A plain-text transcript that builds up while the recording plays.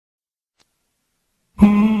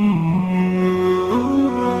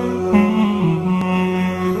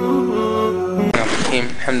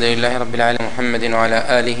لله رب العالمين محمد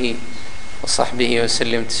وعلى آله وصحبه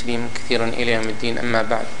وسلم تسليما كثيرا إلى يوم الدين أما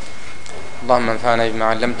بعد اللهم انفعنا بما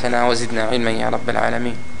علمتنا وزدنا علما يا رب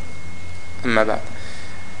العالمين أما بعد.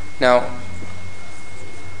 Now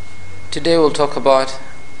today we'll talk about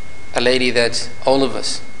a lady that all of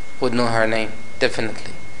us would know her name,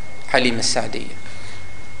 definitely, Haleemah As Sadiyah,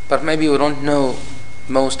 but maybe we don't know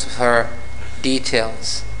most of her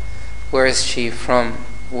details. Where is she from?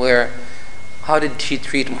 How did she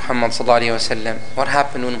treat Muhammad sallallahu alaihi wasallam? What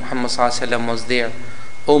happened when Muhammad sallallahu alaihi wasallam was there?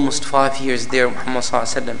 Almost 5 years there, Muhammad sallallahu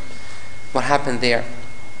alaihi wasallam. What happened there?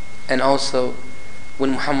 And also,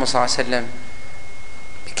 when Muhammad sallallahu alaihi wasallam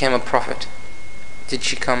became a prophet, did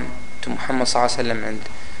she come to Muhammad sallallahu alaihi wasallam and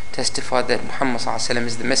testify that Muhammad sallallahu alaihi wasallam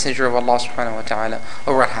is the messenger of Allah subhanahu wa ta'ala,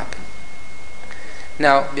 or what happened?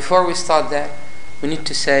 Now, before we start that, we need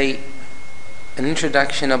to say an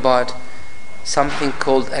introduction about something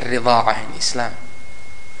called al-rida'ah in Islam,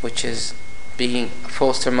 which is being a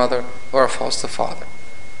foster mother or a foster father.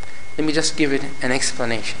 Let me just give it an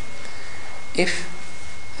explanation. If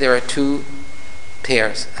there are two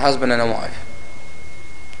pairs, a husband and a wife,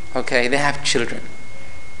 okay, they have children,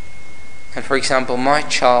 and for example, my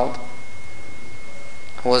child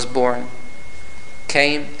who was born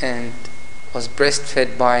came and was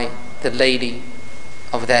breastfed by the lady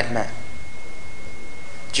of that man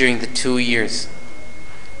during the 2 years.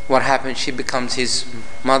 What happens? She becomes his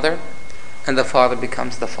mother and the father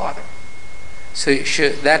becomes the father. So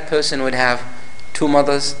that person would have two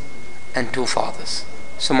mothers and two fathers.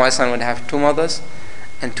 So my son would have two mothers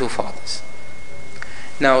and two fathers.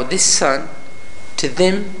 Now this son, to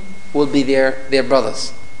them, will be their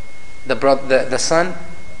brothers. The son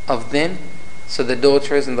of them, so the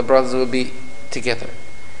daughters and the brothers will be together.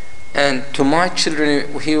 And to my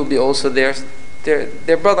children, he will be also their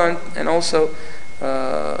brother and also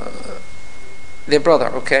their brother,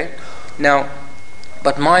 okay? Now,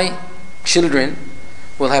 but my children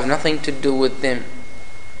will have nothing to do with them,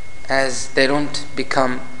 as they don't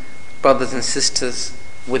become brothers and sisters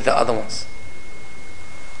with the other ones.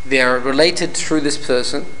 They are related through this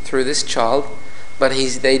person, through this child, but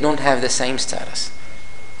they don't have the same status.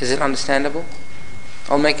 Is it understandable?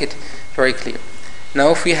 I'll make it very clear. Now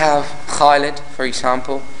if we have Khalid, for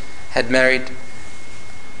example, had married,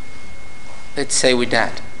 let's say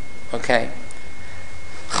Widad, okay?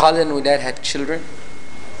 Khalid and Widad had children.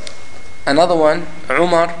 Another one,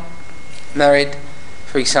 Umar, married,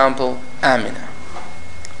 for example, Amina.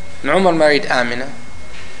 And Umar married Amina.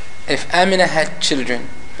 If Amina had children,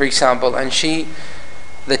 for example, and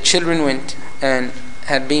the children went and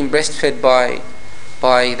had been breastfed by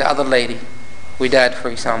the other lady, Widad, for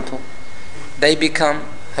example, they become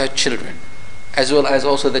her children, as well as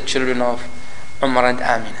also the children of Umar and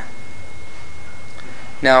Amina.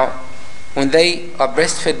 Now, when they are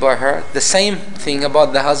breastfed by her, the same thing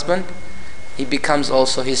about the husband, he becomes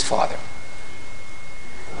also his father.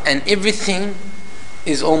 And everything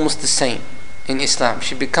is almost the same in Islam.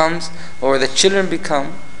 She becomes, or the children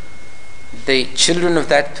become, the children of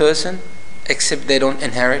that person, except they don't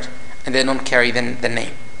inherit and they don't carry the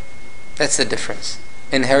name. That's the difference.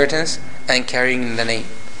 Inheritance and carrying the name.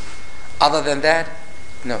 Other than that,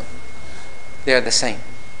 no, they are the same.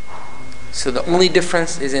 So the only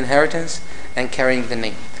difference is inheritance and carrying the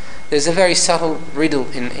name. There's a very subtle riddle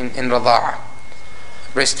in rada'ah,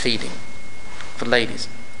 breastfeeding for ladies.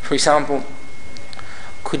 For example,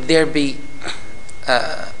 could there be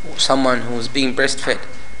someone who's being breastfed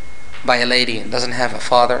by a lady and doesn't have a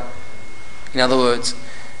father? In other words,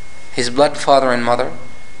 his blood father and mother,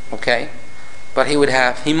 okay, but he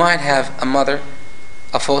might have a mother,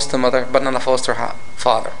 a foster mother, but not a foster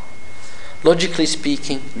father. Logically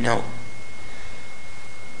speaking, no.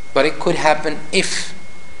 But it could happen if,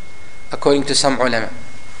 according to some ulama,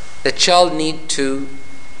 the child need to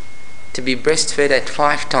be breastfed at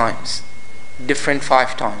 5 times, different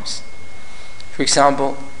 5 times. For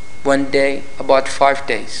example, one day, about 5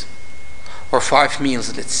 days, or 5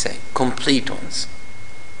 meals, let's say, complete ones.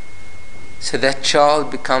 So that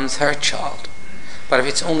child becomes her child. But if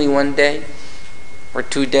it's only 1 day or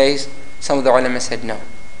 2 days, some of the ulama said no.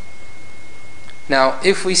 Now,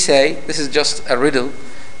 if we say, this is just a riddle,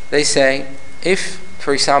 they say, if,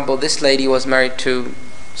 for example, this lady was married to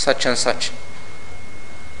such and such,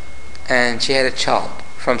 and she had a child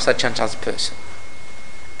from such and such person,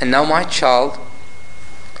 and now my child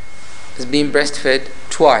is being breastfed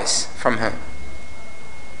twice from her,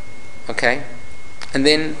 okay, and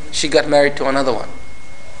then she got married to another one,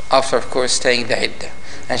 after of course staying the iddah,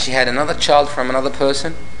 and she had another child from another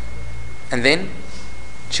person, and then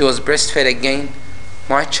she was breastfed again.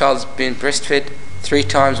 My child's been breastfed 3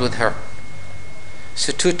 times with her.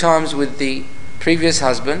 So 2 times with the previous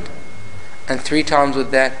husband and 3 times with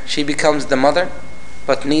that, she becomes the mother,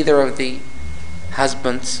 but neither of the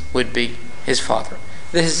husbands would be his father.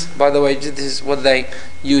 This is, by the way, this is what they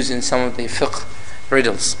use in some of the fiqh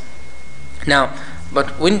riddles. Now,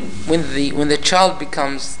 but when the child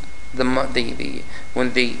becomes when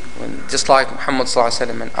just like Muhammad sallallahu alaihi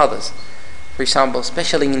wasallam and others, for example,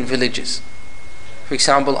 especially in villages. For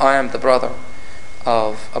example, I am the brother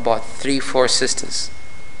of about 3-4 sisters.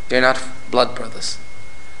 They're not blood brothers,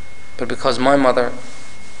 but because my mother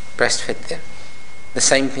breastfed them. The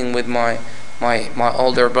same thing with my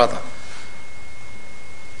older brother.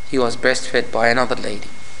 He was breastfed by another lady.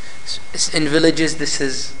 In villages,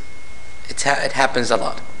 it happens a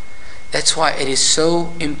lot. That's why it is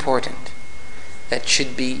so important that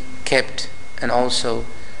should be kept, and also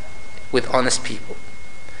with honest people.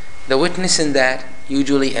 The witness in that,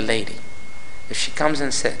 usually a lady, if she comes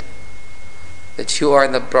and said that you are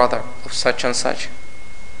the brother of such and such,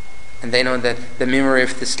 and they know that the memory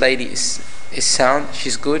of this lady is sound,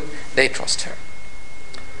 she's good, they trust her.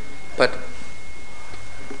 But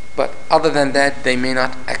other than that, they may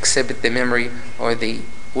not accept the memory or the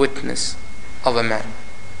witness of a man.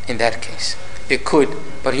 In that case, it could,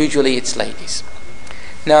 but usually it's ladies.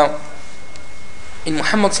 Now, in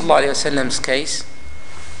Muhammad sallallahu alaihi wasallam's case,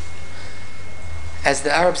 as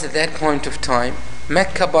the Arabs at that point of time,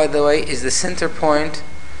 Mecca, by the way, is the center point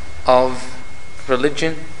of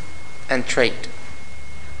religion and trade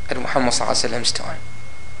at Muhammad sallallahu alaihi wasallam's time.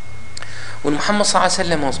 When Muhammad sallallahu alaihi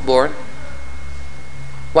wasallam was born,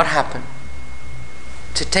 what happened?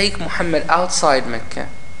 To take Muhammad outside Mecca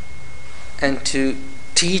and to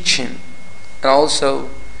teach him, and also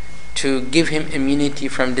to give him immunity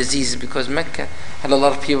from diseases, because Mecca had a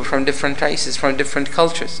lot of people from different races, from different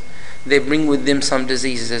cultures. They bring with them some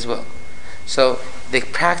diseases as well. So the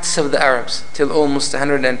practice of the Arabs till almost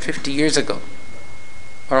 150 years ago,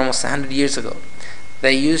 or almost 100 years ago,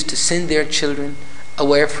 they used to send their children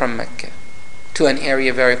away from Mecca to an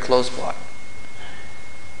area very close by,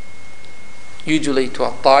 usually to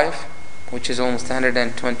Al-Taif, which is almost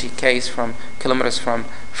 120 kilometers from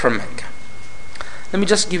Mecca. Let me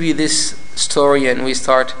just give you this story, and we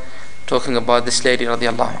start talking about this lady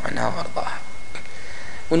radiallahu anha wa ardaha.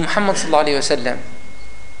 When Muhammad sallallahu alaihi wasallam,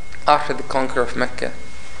 after the conquer of Mecca,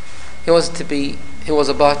 he was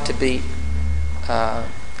about to be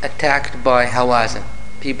attacked by Hawazin,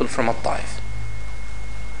 people from Al-Taif.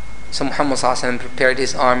 So Muhammad sallallahu alaihi wasallam prepared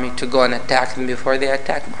his army to go and attack them before they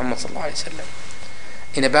attacked Muhammad sallallahu alaihi wasallam,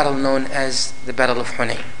 in a battle known as the Battle of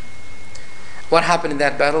Hunayn. What happened in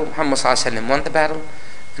that battle? Muhammad sallallahu alaihi wasallam won the battle,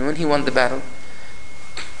 and when he won the battle,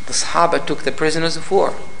 the Sahaba took the prisoners of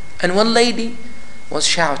war, and one lady was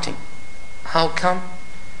shouting, "How come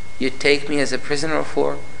you take me as a prisoner of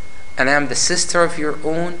war, and I am the sister of your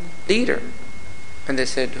own leader?" And they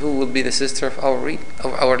said, "Who will be the sister of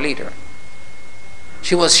our leader?"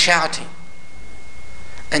 She was shouting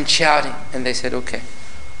and shouting, and they said, "Okay,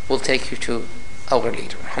 we'll take you to our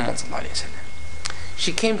leader, Muhammad sallallahu alaihi wasallam."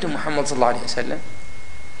 She came to Muhammad sallallahu alaihi wasallam,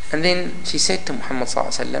 and then she said to Muhammad sallallahu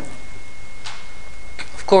alaihi wasallam,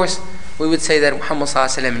 of course we would say that Muhammad sallallahu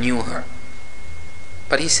alaihi wasallam knew her,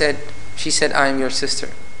 but she said, "I am your sister.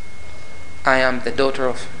 I am the daughter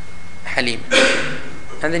of Haleemah."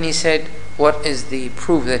 And then he said, "What is the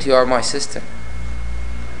proof that you are my sister?"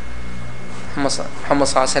 Muhammad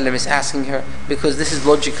sallallahu alaihi wasallam is asking her, because this is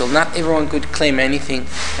logical. Not everyone could claim anything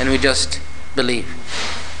and we just believe.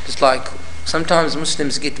 Just like sometimes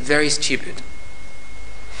Muslims get very stupid.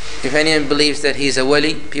 If anyone believes that he is a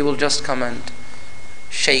wali, people just come and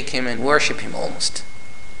shake him and worship him almost.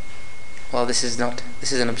 Well, this is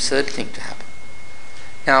an absurd thing to happen.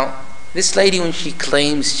 Now, this lady, when she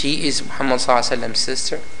claims she is Muhammad sallallahu alaihi wasallam's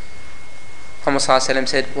sister, Muhammad sallallahu alaihi wasallam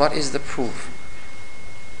said, "What is the proof?"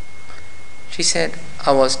 She said,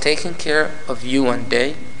 "I was taking care of you one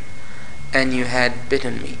day, and you had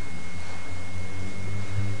bitten me."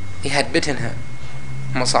 He had bitten her.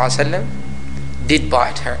 Muhammad sallallahu alaihi wasallam did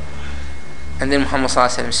bite her. And then Muhammad sallallahu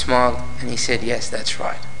alaihi wasallam smiled and he said, "Yes, that's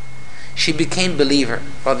right." She became believer,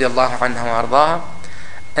 radiallahu anha wa ardaha,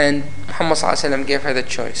 and Muhammad sallallahu alaihi wasallam gave her the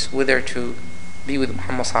choice whether to be with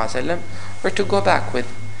Muhammad sallallahu alaihi wasallam or to go back with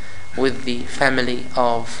the family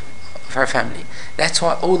of her family. That's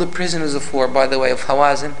why all the prisoners of war, by the way, of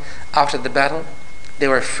Hawazin, after the battle, they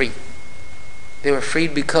were free. They were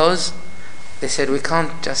freed because they said, "We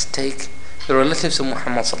can't just take the relatives of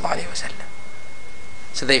Muhammad sallallahu alaihi wasallam."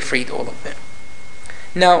 So they freed all of them.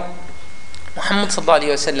 Now, Muhammad sallallahu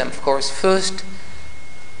alaihi wasallam, of course, first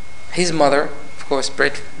his mother, of course,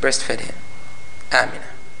 breastfed him,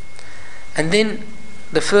 Amina, and then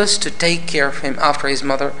the first to take care of him after his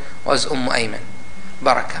mother was Ayman,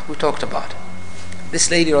 Barakah, we talked about. This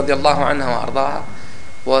lady radiallahu anha wa ardaha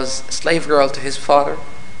was a slave girl to his father,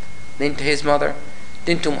 then to his mother,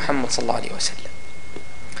 then to Muhammad sallallahu alaihi wasallam.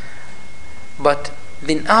 But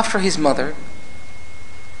then after his mother,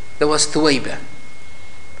 there was Thuwayba,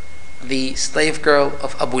 the slave girl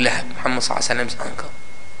of Abu Lahab, Muhammad sallallahu alaihi wasallam's uncle.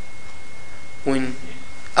 When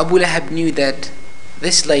Abu Lahab knew that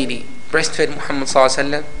this lady breastfed Muhammad sallallahu alaihi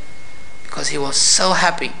wasallam, because he was so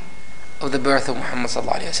happy of the birth of Muhammad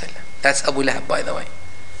sallallahu alaihi wasallam. That's Abu Lahab, by the way.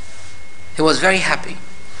 He was very happy.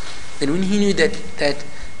 Then when he knew that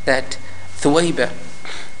Thuwayba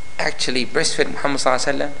actually breastfed Muhammad sallallahu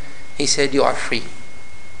alaihi wasallam, he said, "You are free."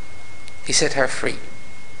 He set her free.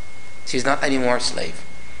 She's not anymore a slave.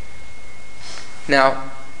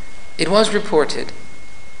 Now, it was reported,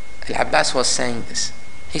 Al-Abbas was saying this.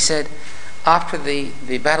 He said, after the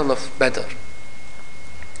battle of Badr,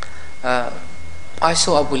 I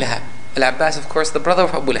saw Abu Lahab. Al-Abbas, of course, the brother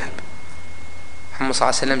of Abu Lahab, Muhammad sallallahu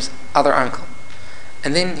alaihi wasallam's other uncle.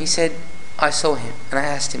 And then he said, I saw him, and I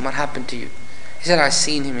asked him, what happened to you? He said, I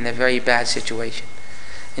seen him in a very bad situation.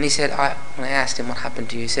 And he said, when I asked him what happened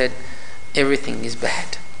to you, he said, everything is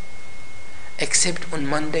bad, except on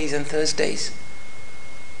Mondays and Thursdays.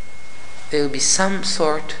 There will be some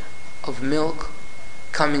sort of milk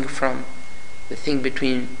coming from the thing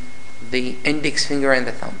between the index finger and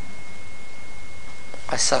the thumb.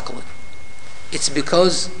 I suckle it. It's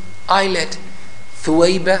because I let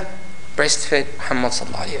Thuwayba breastfed Muhammad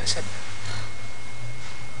sallallahu alaihi wasallam.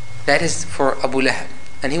 That is for Abu Lahab,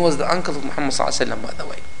 and he was the uncle of Muhammad sallallahu alaihi wasallam, by the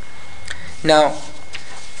way. Now,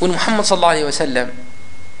 when Muhammad sallallahu alaihi wasallam,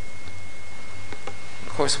 of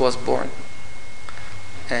course, was born,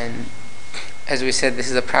 and as we said, this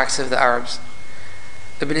is a practice of the Arabs.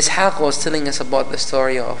 Ibn Ishaq was telling us about the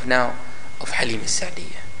story of Haleemah As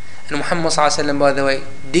Sadiyah. And Muhammad sallallahu alaihi wasallam, by the way,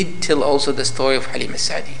 did tell also the story of Haleemah As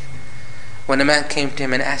Sadiyah. When a man came to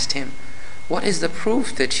him and asked him, what is the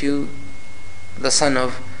proof that you, the son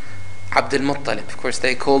of Abdul Muttalib, of course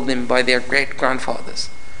they called him by their great grandfathers,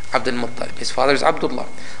 Abdul Muttalib, his father is Abdullah,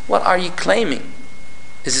 what are you claiming?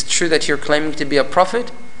 Is it true that you're claiming to be a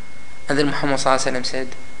prophet? And then Muhammad sallallahu alaihi wasallam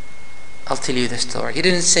said, I'll tell you the story. He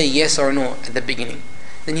didn't say yes or no at the beginning.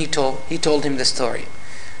 Then he told him the story,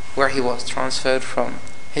 where he was transferred from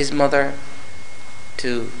his mother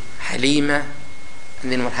to Haleemah,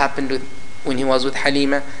 and then what happened when he was with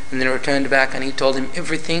Haleemah, and then returned back, and he told him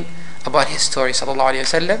everything about his story, sallallahu alaihi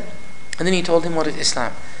wasallam. And then he told him what is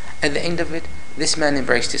Islam. At the end of it, this man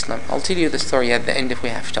embraced Islam. I'll tell you the story at the end if we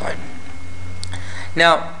have time.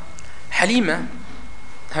 Now, Haleemah,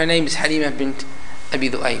 her name is Haleemah bint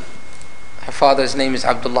Abi Du'ayb. Her father's name is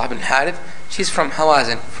Abdullah bin Harith. She's from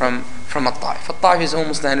Hawazin, from At-Ta'if. At-Ta'if is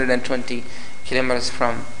almost 120 kilometers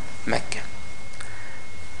from Mecca.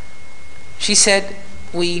 She said,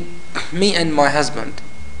 me and my husband,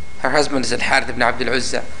 her husband is Al-Harith ibn Abdul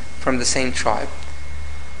Uzza, from the same tribe,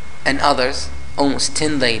 and others, almost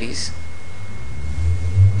 10 ladies,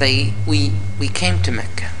 we came to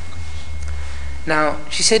Mecca. Now,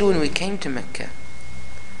 she said, when we came to Mecca,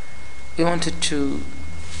 we wanted to,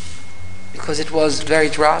 because it was very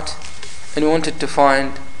drought, and we wanted to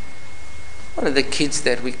find one of the kids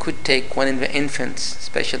that we could take, one of the infants,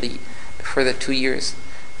 especially before the 2 years,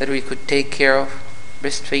 that we could take care of,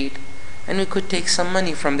 breastfeed, and we could take some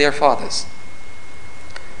money from their fathers.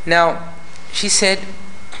 Now, she said,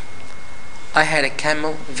 I had a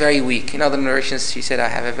camel, very weak. In other narrations, she said, I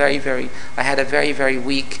had a very, very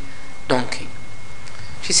weak donkey.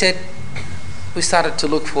 She said, we started to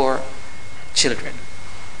look for children.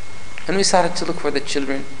 And we started to look for the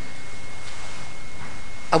children.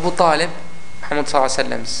 Abu Talib, Muhammad sallallahu alaihi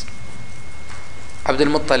wasallam's, Abdul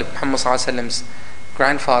Muttalib, Muhammad sallallahu alaihi wasallam's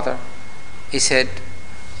grandfather, he said,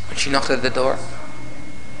 when she knocked at the door,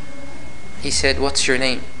 he said, what's your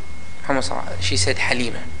name? She said,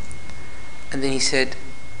 Haleemah. And then he said,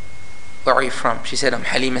 where are you from? She said, I'm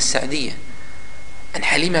Haleemah As Sadiyah. And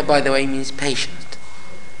Haleemah, by the way, means patient.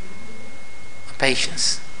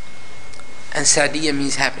 Patience. And Sadiyah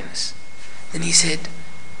means happiness. Then he said,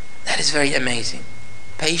 that is very amazing.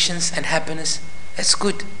 Patience and happiness, that's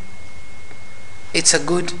good. It's a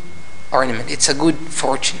good ornament. It's a good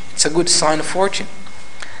fortune. It's a good sign of fortune.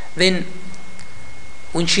 Then,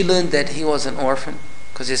 when she learned that he was an orphan,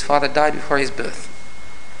 because his father died before his birth,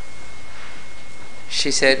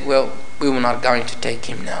 she said, well, we were not going to take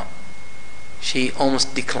him now. She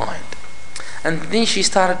almost declined. And then she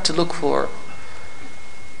started to look for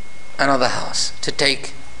another house to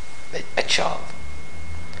take a child.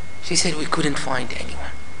 She said, we couldn't find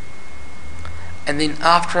anyone. And then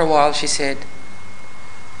after a while she said,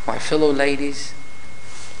 my fellow ladies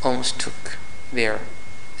almost took their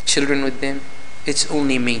children with them. It's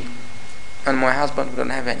only me and my husband. We don't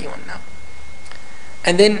have anyone now.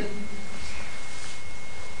 And then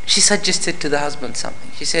she suggested to the husband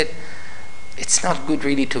something. She said, it's not good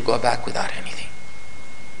really to go back without anything.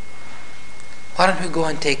 Why don't we go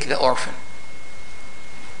and take the orphan?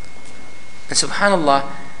 And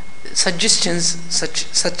subhanallah, suggestions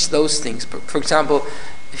such those things. For example,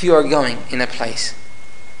 if you are going in a place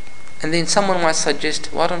and then someone might suggest,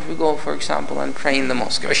 why don't we go, for example, and pray in the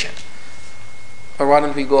mosque, or why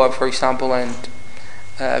don't we go, for example, and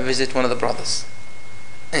visit one of the brothers,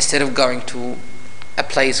 instead of going to a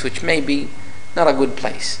place which may be not a good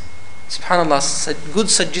place. SubhanAllah, good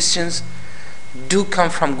suggestions do come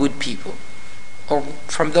from good people, or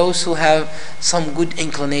from those who have some good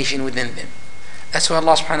inclination within them. That's why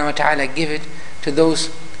Allah subhanahu wa ta'ala give it to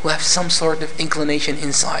those who have some sort of inclination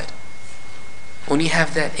inside. When you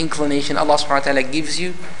have that inclination, Allah subhanahu wa ta'ala gives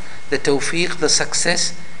you the tawfiq, the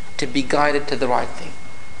success to be guided to the right thing.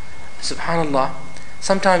 SubhanAllah,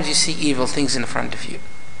 sometimes you see evil things in front of you,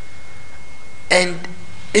 and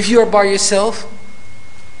if you are by yourself,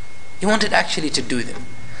 you wanted actually to do them.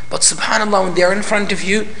 But subhanAllah, when they are in front of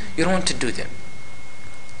you, you don't want to do them.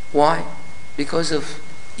 Why? Because of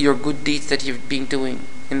your good deeds that you've been doing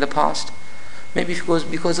in the past. Maybe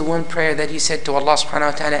because of one prayer that you said to Allah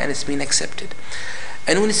subhanahu wa ta'ala and it's been accepted.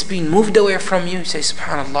 And when it's been moved away from you, you say,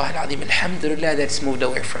 subhanallah al-azim, alhamdulillah that it's moved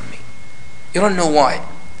away from me. You don't know why.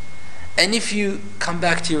 And if you come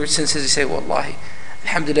back to your senses, you say, wallahi,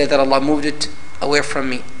 alhamdulillah that Allah moved it away from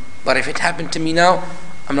me. But if it happened to me now,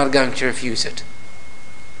 I'm not going to refuse it.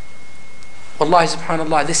 Wallahi,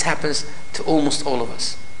 subhanallah, this happens to almost all of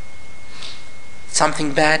us.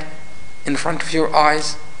 Something bad in front of your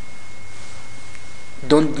eyes,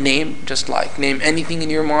 don't name, just like name anything in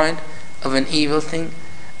your mind of an evil thing,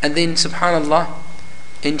 and then subhanallah,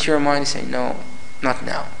 into your mind you say, no, not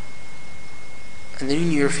now. And then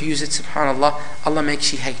when you refuse it, subhanallah, Allah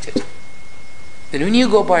makes you hate it. Then when you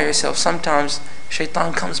go by yourself, sometimes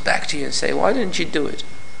shaitan comes back to you and say, why didn't you do it?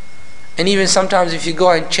 And even sometimes if you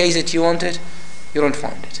go and chase it, you want it, you don't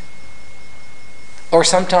find it. Or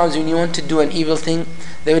sometimes when you want to do an evil thing,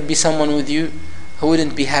 there would be someone with you who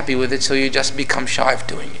wouldn't be happy with it, so you just become shy of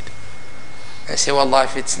doing it. And say, wallah,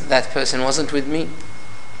 if it's that person wasn't with me.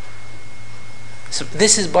 So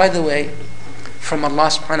this is, by the way, from Allah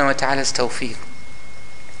subhanahu wa ta'ala's tawfiq,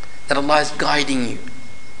 that Allah is guiding you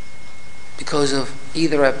because of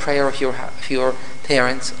either a prayer of your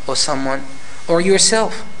parents or someone, or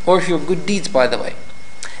yourself, or of your good deeds, by the way.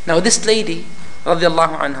 Now this lady,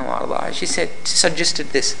 radiallahu anha wa ardaha, she suggested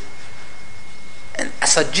this, and a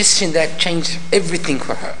suggestion that changed everything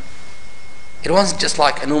for her. It wasn't just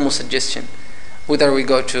like a normal suggestion, whether we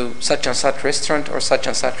go to such and such restaurant or such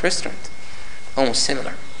and such restaurant, almost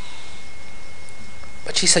similar.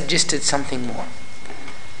 But she suggested something more.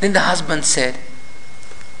 Then the husband said,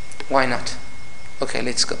 why not? Okay,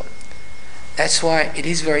 let's go. That's why it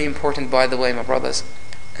is very important, by the way, my brothers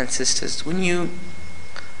and sisters, when you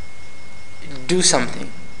do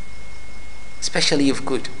something, especially of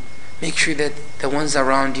good, make sure that the ones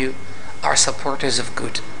around you are supporters of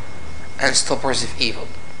good and stoppers of evil.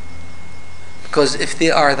 Because if they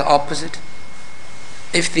are the opposite,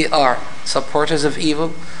 if they are supporters of evil,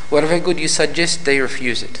 whatever good you suggest, they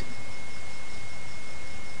refuse it.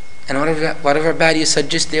 And whatever bad you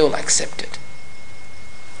suggest, they will accept it.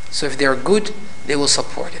 So if they are good, they will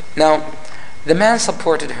support it. Now, the man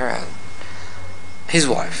supported her, his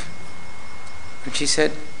wife. And he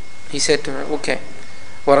said to her, okay,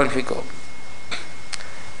 why don't we go?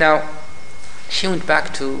 Now, she went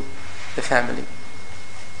back to the family.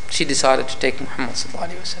 She decided to take Muhammad sallallahu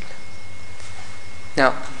alaihi wasallam.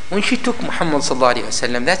 Now, when she took Muhammad sallallahu alaihi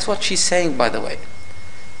wasallam, that's what she's saying, by the way.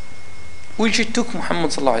 When she took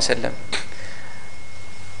Muhammad sallallahu alaihi wasallam,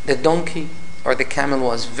 the donkey or the camel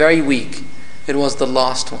was very weak. It was the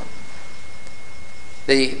last one.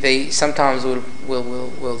 They sometimes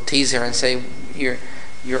will tease her and say,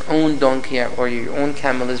 your own donkey or your own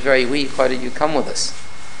camel is very weak. Why did you come with us?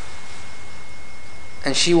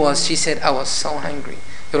 And she said, I was so hungry.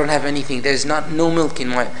 You don't have anything. There's no milk in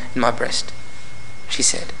my breast, she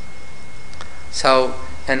said. So,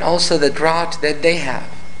 and also the drought that they had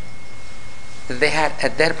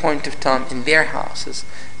at that point of time in their houses,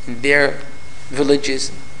 in their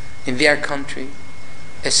villages, in their country,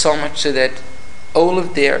 is so much so that all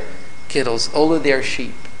of their cattle, all of their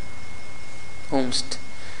sheep, almost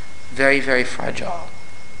very, very fragile,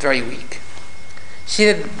 very weak. See,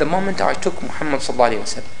 that the moment I took Muhammad sallallahu alaihi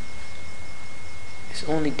wasallam, it's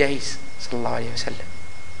only days sallallahu alaihi wasallam.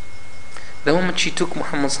 The moment she took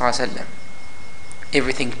Muhammad sallallahu alaihi wasallam,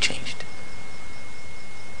 everything changed.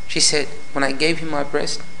 She said, when I gave him my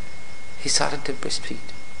breast, he started to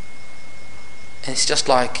breastfeed. And it's just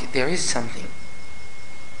like there is something.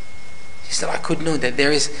 She said, I could know that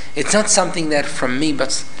there is, it's not something that from me,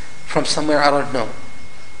 but from somewhere I don't know.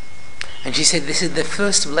 And she said, this is the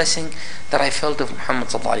first blessing that I felt of Muhammad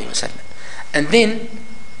sallallahu alaihi wasallam. And then,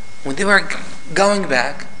 when they were going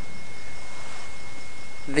back,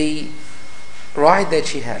 the ride that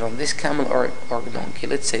she had on this camel or donkey,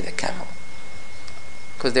 let's say the camel,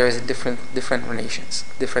 because there is a different narrations.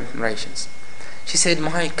 She said,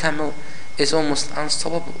 my camel is almost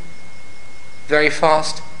unstoppable, very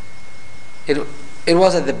fast. It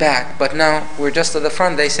was at the back, but now we're just at the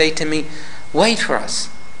front. They say to me, wait for us,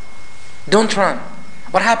 don't run.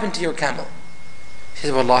 What happened to your camel? She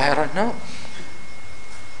said, wallahi, I don't know.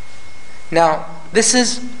 Now this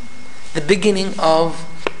is the beginning of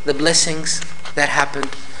the blessings that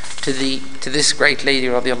happened to this great lady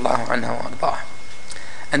radiallahu anha wa ardaha.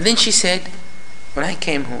 And then she said, when I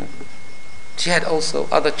came home, she had also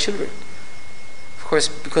other children. Of course,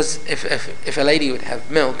 because if a lady would have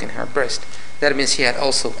milk in her breast, that means she had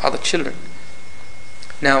also other children.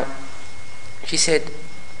 Now, she said,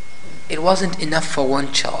 it wasn't enough for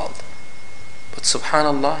one child. But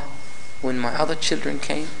subhanallah, when my other children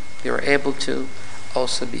came, they were able to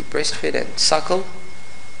also be breastfed and suckle,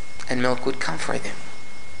 and milk would come for them.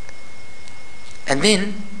 And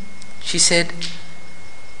then she said,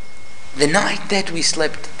 the night that we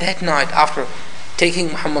slept, that night after taking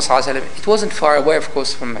Muhammad sallallahu alaihi wasallam, it wasn't far away, of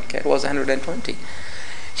course, from Mecca, it was 120.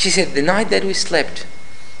 She said, the night that we slept,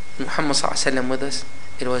 Muhammad sallallahu alaihi wasallam with us,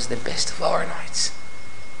 it was the best of our nights.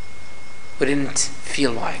 We didn't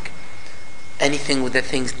feel like anything with the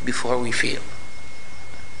things before we feel.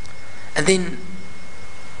 And then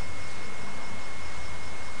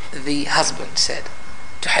the husband said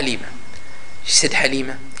to Haleemah, he said,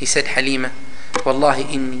 Haleemah, Wallahi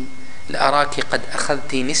inni la'araki qad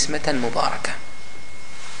akhadti nismatan mubarakah.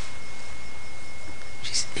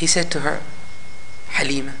 He said to her,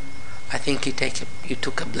 Haleemah, I think you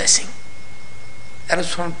took a blessing. That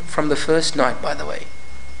was from the first night, by the way.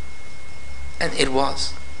 And it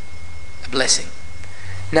was a blessing.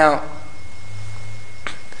 Now,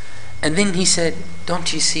 and then he said,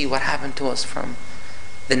 don't you see what happened to us from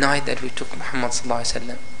the night that we took Muhammad sallallahu alaihi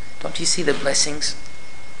wasallam? Don't you see the blessings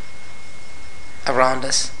around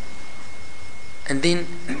us? And then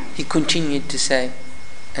he continued to say,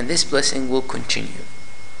 and this blessing will continue.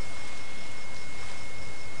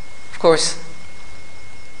 Of course,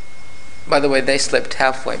 by the way, they slept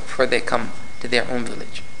halfway before they come to their own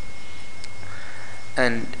village.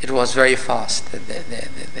 And it was very fast,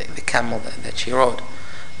 the camel that she rode,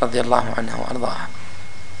 radiallahu anha wa ardaha.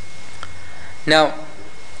 Now,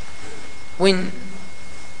 when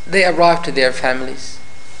they arrived to their families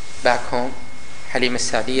back home, Haleemah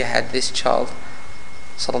As Sadiyah had this child,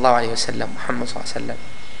 sallallahu alayhi wa sallam, Muhammad sallallahu alayhi wa sallam.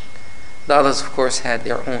 The others, of course, had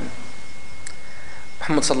their own.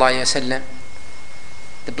 Muhammad sallallahu alayhi wa sallam,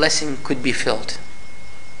 the blessing could be filled.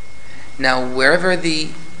 Now, wherever the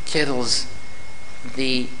kettles,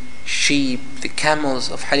 the sheep, the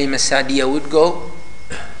camels of Haleemah As Sadiyah would go,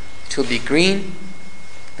 it would be green,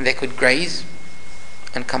 and they could graze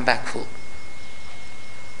and come back full.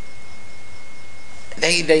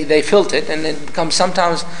 They felt it, and it becomes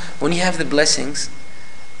sometimes when you have the blessings,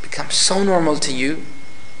 it becomes so normal to you,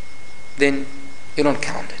 then you don't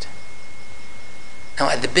count it. Now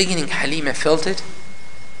at the beginning, Haleemah felt it,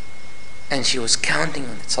 and she was counting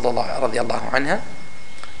on it, radiallahu anha,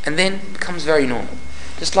 and then it becomes very normal.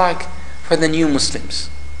 Just like for the new Muslims.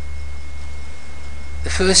 The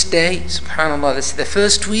first day, subhanAllah, the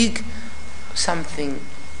first week, something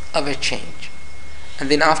of a change. And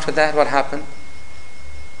then after that, what happened?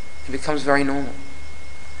 It becomes very normal.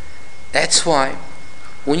 That's why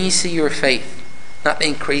when you see your faith not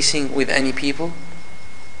increasing with any people,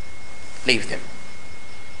 leave them.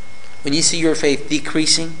 When you see your faith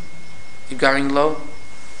decreasing, you're going low,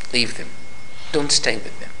 leave them. Don't stay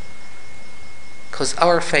with them. Because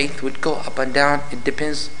our faith would go up and down. It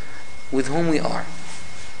depends with whom we are.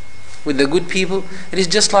 With the good people, it is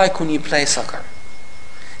just like when you play soccer.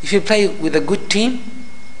 If you play with a good team,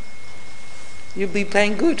 you'll be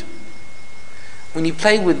playing good. When you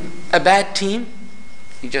play with a bad team,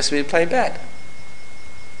 you just will play bad.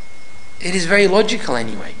 It is very logical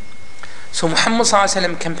anyway. So Muhammad sallallahu alaihi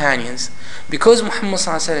wasallam companions, because Muhammad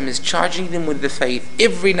sallallahu alaihi wasallam is charging them with the faith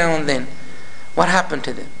every now and then, what happened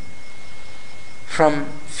to them? From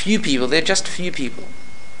few people, they're just few people.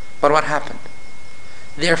 But what happened?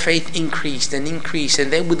 Their faith increased and increased,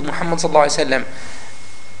 and they with Muhammad sallallahu alaihi wasallam,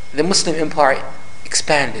 the Muslim empire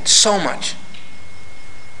expanded so much.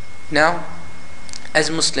 Now, as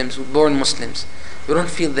Muslims, born Muslims, we don't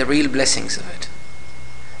feel the real blessings of it.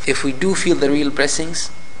 If we do feel the real blessings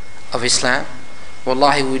of Islam,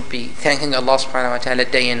 wallahi, we would be thanking Allah subhanahu wa ta'ala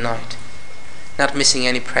day and night, not missing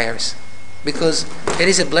any prayers, because it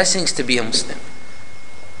is a blessing to be a Muslim.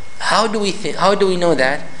 How do we know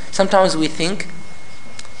that? Sometimes we think,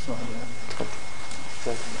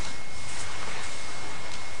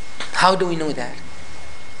 how do we know that?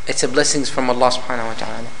 It's a blessing from Allah subhanahu wa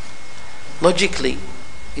ta'ala. Logically,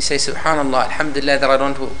 you say, subhanallah, alhamdulillah, that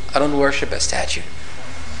I don't worship a statue.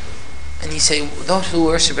 And you say, those who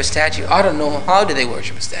worship a statue, I don't know, how do they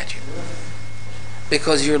worship a statue?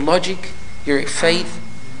 Because your logic, your faith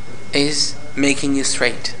is making you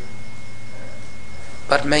straight.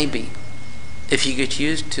 But maybe if you get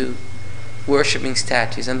used to worshipping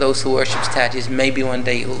statues, and those who worship statues, maybe one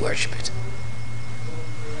day you will worship it.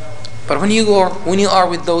 But when you are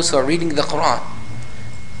with those who are reading the Quran,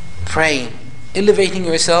 praying, elevating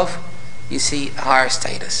yourself, you see higher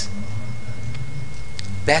status.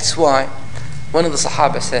 That's why one of the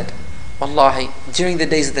Sahaba said, wallahi, during the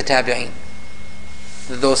days of the Tabi'een,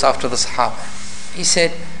 those after the Sahaba, he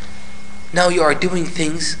said, now you are doing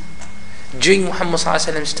things during Muhammad sallallahu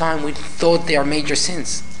alaihi wasallam's time we thought they are major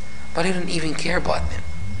sins, but he didn't even care about them.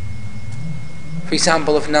 For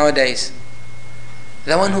example, of nowadays,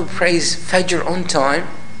 the one who prays Fajr on time,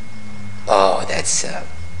 oh, that's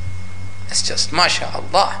just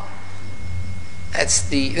mashallah.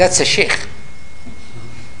 That's a sheikh.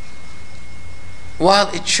 While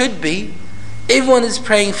it should be, everyone is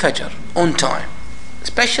praying Fajr on time.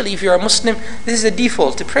 Especially if you're a Muslim, this is a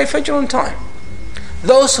default to pray Fajr on time.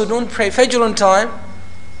 Those who don't pray Fajr on time,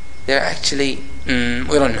 they're actually,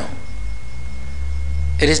 we don't know.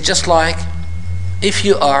 It is just like if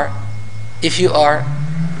you are at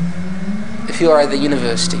the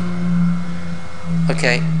university.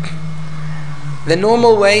 Okay. The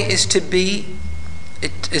normal way is to be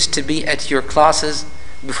at your classes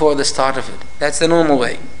before the start of it. That's the normal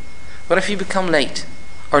way. But if you become late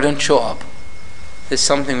or don't show up, there's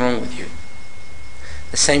something wrong with you.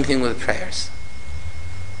 The same thing with prayers.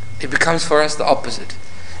 It becomes for us the opposite.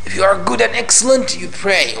 If you are good and excellent, you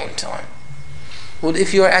pray on time. Well,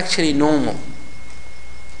 if you are actually normal,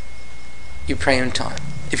 you pray on time.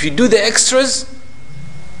 If you do the extras,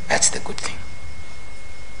 that's the good thing.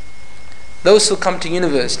 Those who come to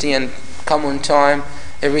university and come on time,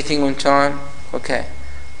 everything on time, okay.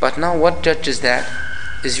 But now what judges that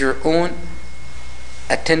is your own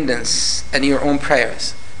attendance and your own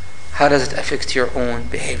prayers. How does it affect your own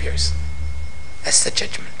behaviors? That's the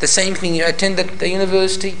judgment. The same thing, you attend at the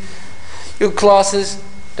university, your classes,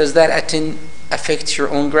 does that affect your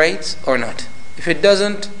own grades or not? If it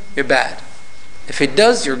doesn't, you're bad. If it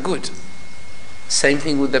does, you're good. Same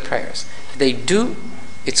thing with the prayers. If they do,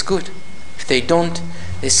 it's good. If they don't,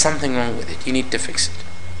 there's something wrong with it. You need to fix it.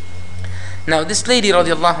 Now this lady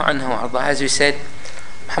radiallahu anha, as we said,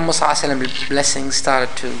 Muhammad sallallahu alaihi wasallam's blessings started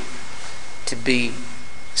to be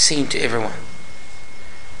seen to everyone.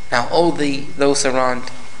 Now all those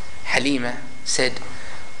around Haleemah said,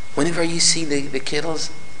 whenever you see the cattle,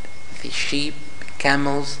 the sheep, the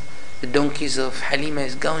camels, the donkeys of Haleemah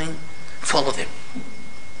is going, follow them.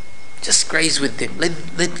 Just graze with them.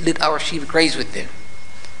 Let our sheep graze with them.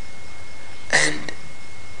 And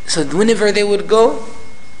so whenever they would go,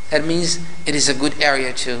 that means it is a good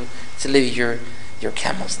area to leave your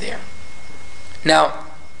camels there. Now,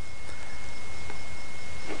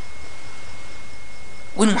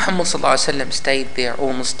 when Muhammad sallallahu alaihi wasallam stayed there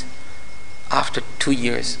almost after 2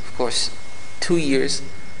 years, of course, 2 years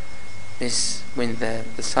is when the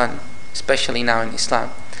son, especially now in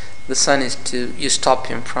Islam, the son is you stop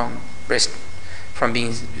him from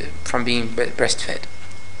being breastfed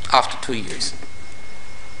after 2 years.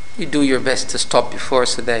 You do your best to stop before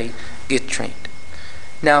so they get trained.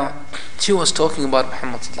 Now, she was talking about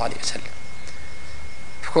Muhammad sallallahu alaihi wasallam.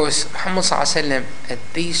 Of course, Muhammad sallallahu alaihi wasallam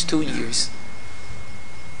at these 2 years,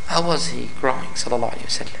 how was he growing sallallahu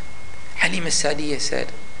alaihi wasallam? Haleemah As Sadiyah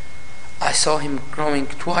said, I saw him growing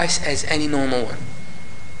twice as any normal one.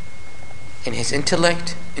 In his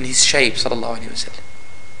intellect, in his shape sallallahu alaihi wasallam.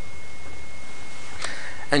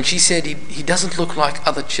 And she said he doesn't look like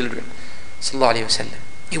other children sallallahu alaihi wasallam.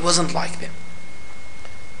 He wasn't like them.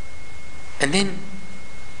 And then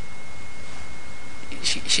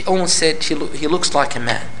she almost said he looks like a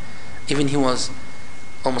man. Even he was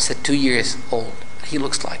almost at 2 years old. He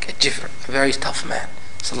looks like a very tough man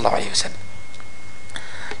sallallahu alaihi wasallam.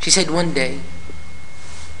 She said one day,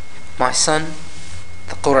 my son,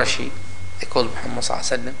 the Qurashi, they called Muhammad sallallahu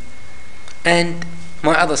alaihi wasallam, and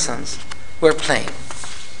my other sons were playing.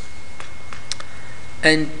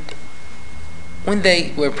 And when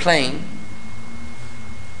they were playing,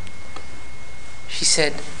 she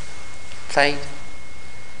said, played.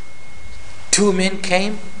 Two men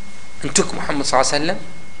came and took Muhammad sallallahu alaihi wasallam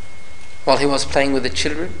while he was playing with the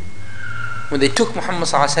children. When they took Muhammad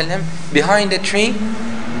sallallahu alaihi wasallam behind a tree,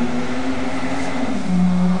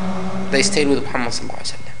 they stayed with Muhammad sallallahu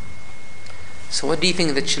alaihi wasallam. So what do you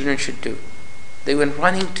think the children should do? They went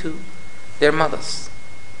running to their mothers,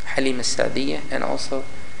 Haleemah As Sadiyah, and also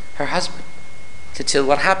her husband, to tell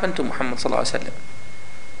what happened to Muhammad sallallahu alaihi wasallam.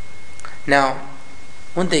 Now,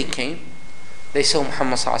 when they came, they saw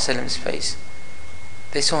Muhammad sallallahu alaihi wasallam's face.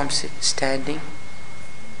 They saw him standing,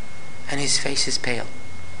 and his face is pale.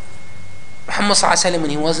 Muhammad sallallahu alaihi wasallam, when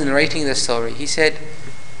he was narrating the story, he said,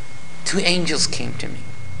 two angels came to me.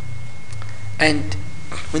 And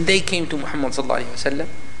when they came to Muhammad sallallahu alaihi wasallam,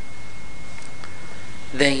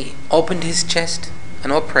 they opened his chest,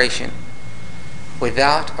 an operation,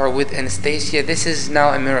 without or with anesthesia. This is now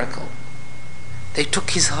a miracle. They took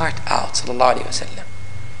his heart out, sallallahu alaihi wasallam,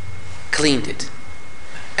 cleaned it.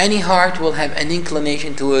 Any heart will have an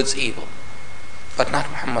inclination towards evil, but not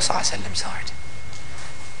Muhammad sallallahu alaihi wasallam's heart.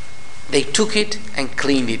 They took it and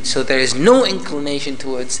cleaned it, so there is no inclination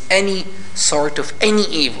towards any sort of any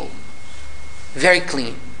evil. Very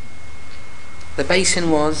clean. The basin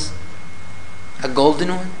was a golden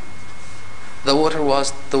one. The water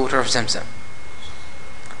was the water of Zamzam.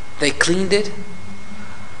 They cleaned it,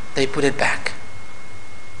 they put it back.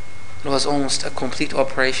 It was almost a complete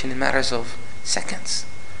operation in matters of seconds.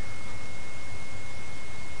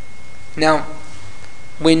 Now,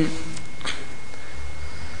 when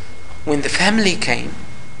the family came,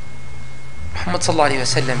 Muhammad sallallahu alaihi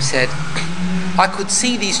wasallam said, I could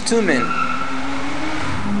see these two men.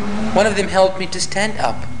 One of them helped me to stand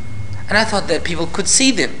up, and I thought that people could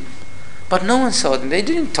see them, but no one saw them. They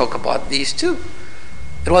didn't talk about these two.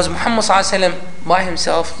 It was Muhammad sallallahu alaihi wasallam by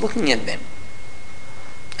himself looking at them,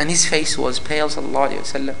 and his face was pale, sallallahu alaihi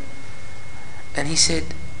wasallam. And he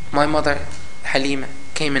said, my mother Haleemah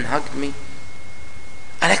came and hugged me,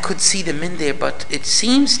 and I could see the men there, but it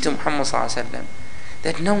seems to Muhammad sallallahu alaihi wasallam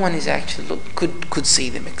that no one is actually could see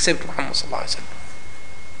them except Muhammad sallallahu alaihi wasallam.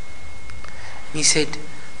 He said,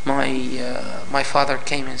 my father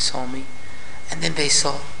came and saw me, and then they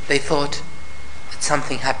thought that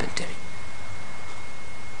something happened to me.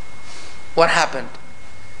 What happened?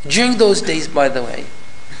 During those days, by the way,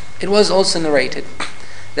 it was also narrated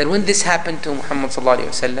that when this happened to Muhammad sallallahu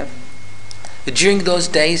alaihi wasallam, during those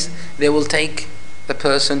days they will take the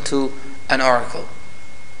person to an oracle,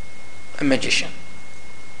 a magician.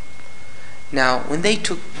 Now, when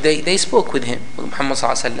they spoke with him, with Muhammad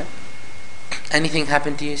sallallahu alaihi wasallam, anything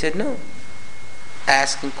happened to you? He said no.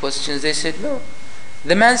 Asking questions, they said no.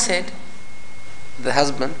 The man said, the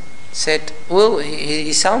husband said, well,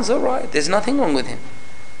 he sounds alright, there's nothing wrong with him.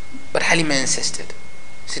 But Haleemah insisted.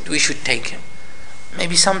 He said, we should take him.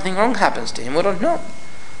 Maybe something wrong happens to him, we don't know.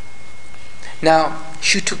 Now,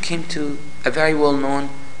 she took him to a very well-known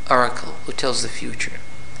oracle who tells the future.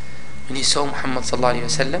 When he saw Muhammad sallallahu alaihi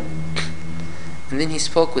wasallam, and then he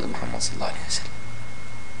spoke with Muhammad sallallahu alaihi wasallam.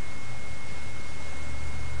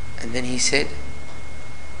 And then he said,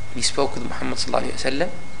 he spoke with Muhammad sallallahu alaihi wasallam,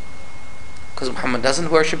 because Muhammad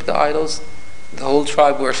doesn't worship the idols, the whole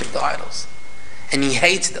tribe worship the idols, and he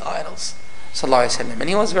hates the idols, sallallahu alaihi wasallam. And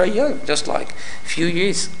he was very young, just like a few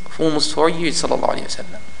years, almost 4 years, sallallahu alaihi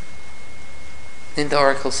wasallam. Then the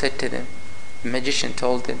oracle said to them, the magician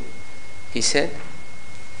told them, he said,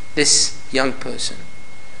 this young person,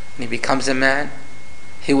 when he becomes a man,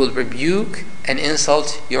 he will rebuke and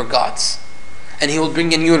insult your gods, and he will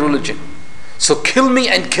bring a new religion. So kill me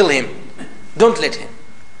and kill him. Don't let him.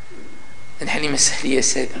 And Haleemah As Sadiyah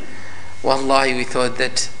said, Wallahi, we thought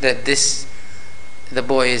that the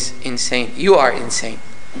boy is insane. You are insane.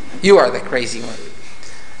 You are the crazy one.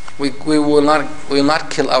 We will not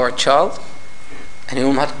kill our child, and he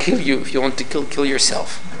will not kill you. If you want to kill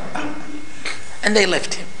yourself. And they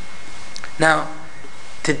left him. Now,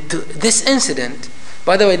 to this incident,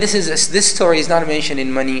 by the way, this story is not mentioned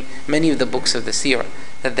in many of the books of the seerah,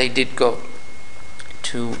 that they did go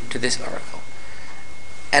to this oracle.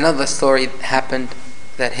 Another story happened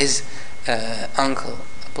that his uncle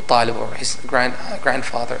Abu Talib, or his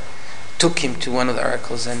grandfather, took him to one of the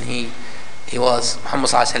oracles, and Muhammad sallallahu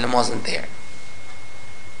alaihi wasallam wasn't there.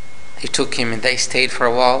 He took him and they stayed for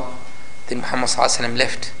a while. Then Muhammad sallallahu alaihi wasallam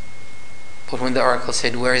left. But when the oracle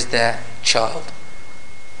said, where is the child?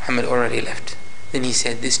 Muhammad already left. Then he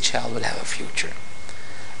said, this child will have a future.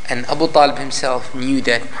 And Abu Talib himself knew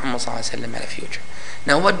that Muhammad sallallahu alaihi wasallam had a future.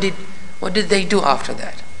 Now what did What did they do after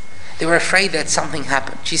that? They were afraid that something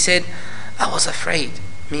happened. She said, I was afraid.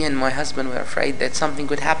 Me and my husband were afraid that something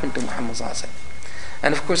could happen to Muhammad sallallahu alaihi wasallam.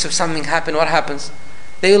 And of course, if something happened, what happens?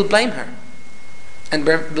 They will blame her and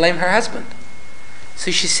blame her husband. So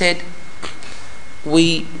she said,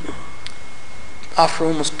 after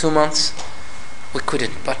almost 2 months, we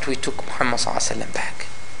couldn't, but we took Muhammad sallallahu alaihi wasallam back.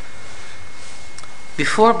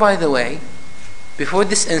 By the way, before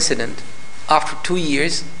this incident, after 2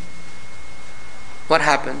 years, what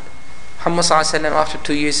happened? Muhammad sallallahu alaihi wasallam, after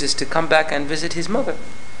 2 years, is to come back and visit his mother.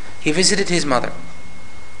 He visited his mother,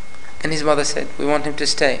 and his mother said, we want him to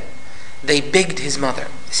stay. They begged his mother.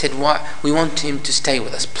 They said, why? We want him to stay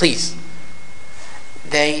with us, please.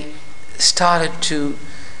 They started to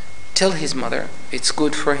tell his mother, it's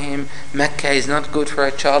good for him. Mecca is not good for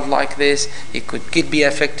a child like this. He could be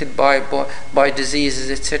affected by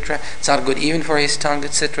diseases, etc. It's not good even for his tongue,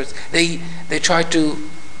 etc. They tried to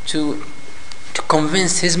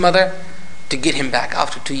convince his mother to get him back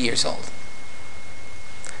after 2 years old.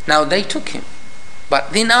 Now they took him,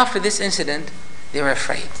 but then after this incident, they were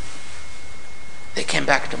afraid. They came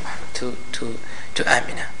back to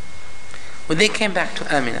Amina. When they came back to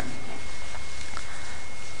Amina,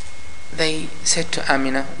 they said to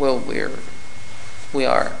Amina, well, we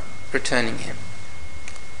are returning him.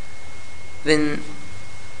 Then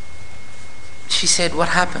she said, what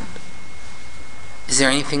happened? Is there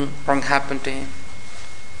anything wrong happened to him?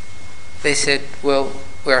 They said, well,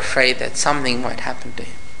 we're afraid that something might happen to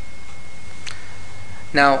him.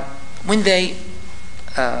 Now, when they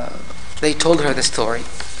told her the story,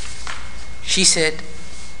 she said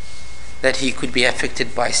that he could be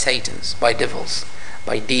affected by Satans, by devils,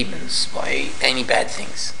 by demons, by any bad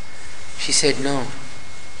things. She said, no,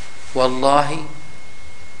 wallahi.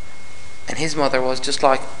 And his mother was just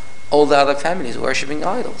like all the other families, worshipping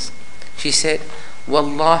idols. She said,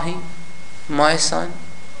 wallahi, my son,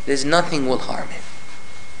 there's nothing will harm him.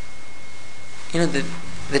 You know,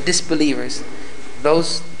 the disbelievers,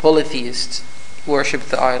 those polytheists, worshipped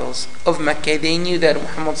the idols of Mecca. They knew that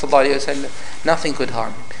Muhammad sallallahu alaihi wasallam, nothing could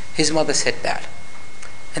harm him. His mother said that.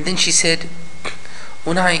 And then she said,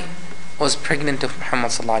 when I was pregnant of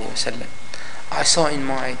Muhammad sallallahu alaihi wasallam, I saw in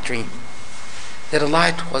my dream that a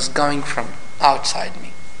light was going from outside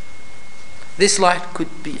me. This light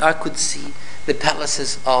I could see the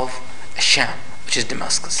palaces of Sham, which is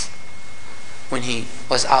Damascus, when he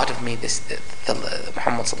was out of me,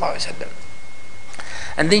 Muhammad sallallahu alaihi wasallam.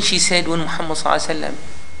 And then she said, when Muhammad sallallahu alaihi wasallam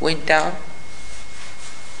went down,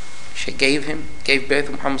 she gave birth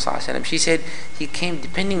to Muhammad sallallahu alaihi wasallam. She said he came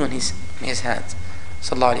depending on his hands,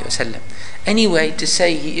 sallallahu alaihi wasallam. Anyway, to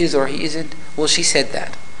say he is or he isn't, well, she said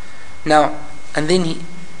that. Now, and then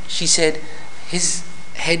she said his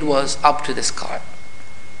head was up to the sky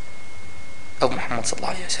of Muhammad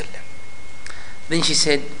sallallahu alaihi wasallam. Then she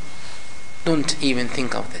said, don't even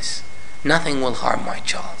think of this. Nothing will harm my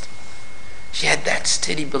child. She had that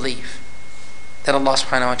steady belief that Allah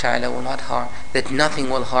subhanahu wa ta'ala will not harm, that nothing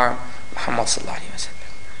will harm Muhammad sallallahu alaihi wasallam.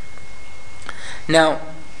 Now,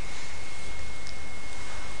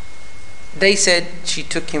 they said she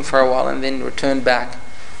took him for a while and then returned back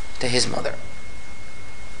to his mother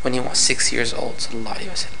when he was 6 years old, sallallahu alaihi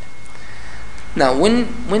wasallam. Now,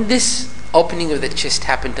 when this opening of the chest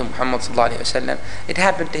happened to Muhammad sallallahu alaihi wasallam, it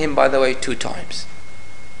happened to him, by the way, 2 times.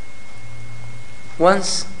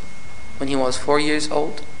 Once when he was 4 years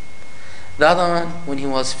old, the other one when he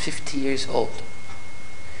was 50 years old.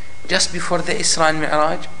 Just before the Isra and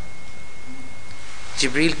Mi'raj,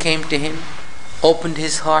 Jibreel came to him, opened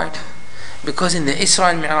his heart, because in the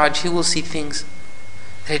Isra and Mi'raj he will see things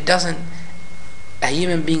that a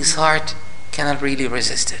human being's heart cannot really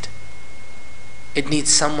resist it. It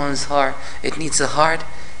needs someone's heart. It needs a heart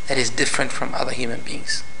that is different from other human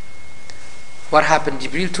beings. What happened?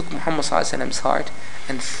 Jibreel took Muhammad sallallahu alaihi wasallam's heart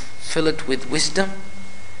and filled it with wisdom,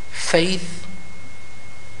 faith,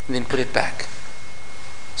 and then put it back.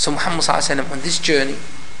 So Muhammad sallallahu alaihi wasallam, on this journey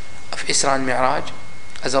of Isra and Mi'raj,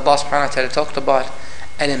 as Allah subhanahu wa ta'ala talked about,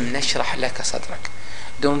 Alam nashrah laka sadrak,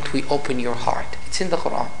 don't we open your heart? It's in the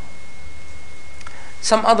Quran.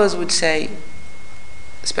 Some others would say,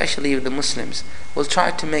 especially the Muslims, will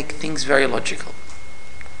try to make things very logical.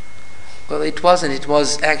 Well, it wasn't. It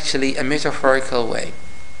was actually a metaphorical way.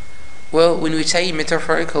 Well, when we say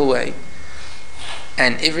metaphorical way,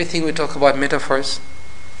 and everything we talk about metaphors,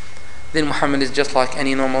 then Muhammad is just like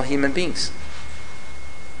any normal human beings.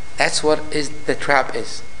 That's what the trap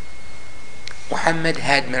is. Muhammad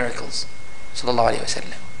had miracles, sallallahu alaihi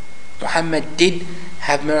wasallam. Muhammad did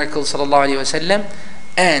have miracles, sallallahu alaihi wasallam,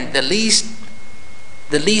 and the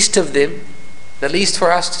least of them The least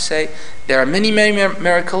for us to say, there are many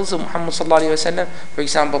miracles of Muhammad sallallahu alaihi wasallam. For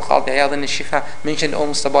example, Qadi Iyad in Shifa mentioned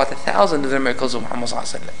almost about 1,000 of the miracles of Muhammad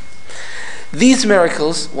sallallahu alaihi wasallam. These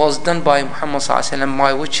miracles was done by Muhammad sallallahu alaihi wasallam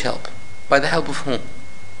by which help? By the help of whom?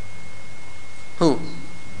 Who?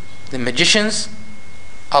 The magicians?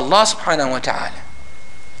 Allah subhanahu wa ta'ala.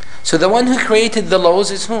 So the one who created the laws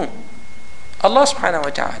is whom? Allah subhanahu wa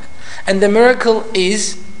ta'ala. And the miracle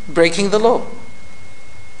is breaking the law.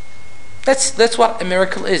 That's what a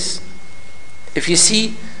miracle is. If you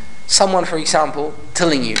see someone, for example,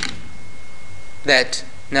 telling you that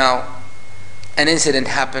now an incident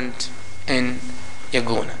happened in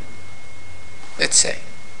Yaguna, let's say,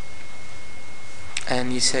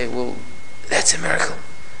 and you say, well, that's a miracle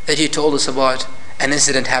that you told us about an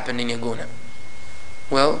incident happened in Yaguna.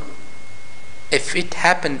 Well, if it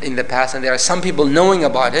happened in the past and there are some people knowing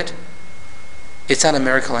about it, it's not a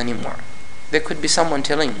miracle anymore. There could be someone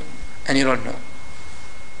telling you and you don't know.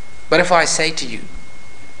 But if I say to you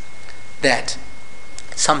that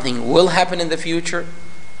something will happen in the future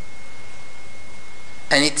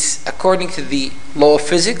and it's according to the law of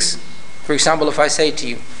physics, for example, if I say to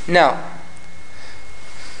you, now,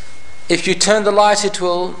 if you turn the light, it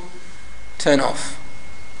will turn off.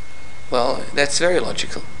 Well, that's very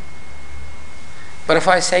logical. But if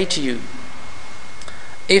I say to you,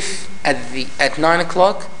 if at 9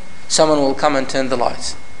 o'clock someone will come and turn the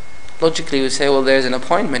lights, logically you would say, well, there's an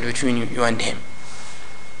appointment between you and him.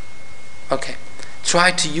 Okay,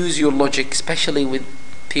 try to use your logic, especially with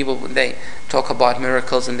people when they talk about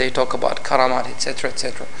miracles and they talk about karamat, etc.,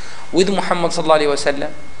 etc. With Muhammad sallallahu alaihi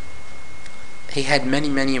wasallam, he had many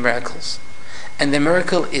miracles, and the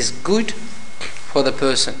miracle is good for the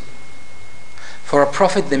person. For a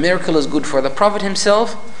prophet, the miracle is good for the prophet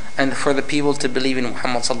himself and for the people to believe in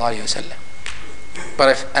Muhammad sallallahu alaihi wasallam. But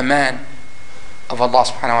if a man of Allah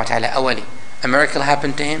subhanahu wa ta'ala, a wali, a miracle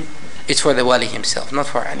happened to him, it's for the wali himself, not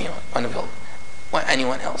for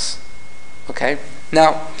anyone else. Okay?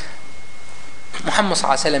 Now, Muhammad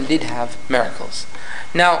sallallahu alaihi wasallam did have miracles.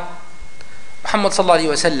 Now, Muhammad sallallahu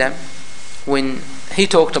alaihi wasallam, when he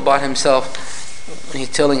talked about himself, when he's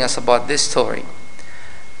telling us about this story,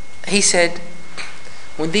 he said,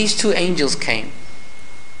 when these two angels came,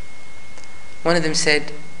 one of them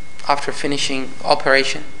said, after finishing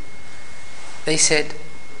operation, they said,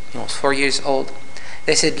 he was 4 years old,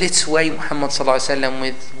 they said, let's weigh Muhammad sallallahu alaihi wasallam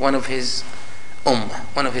with one of his ummah,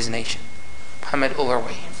 one of his nation. Muhammad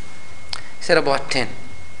overweighed him. He said about 10.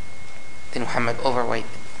 Then Muhammad overweighed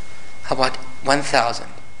him. How about 1,000?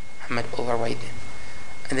 Muhammad overweighed him.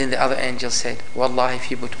 And then the other angel said, Wallahi,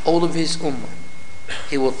 if you put all of his ummah,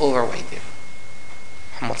 he will overweight them.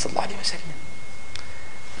 Muhammad sallallahu alaihi wasallam.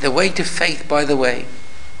 The weight of faith, by the way,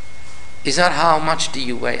 is not how much do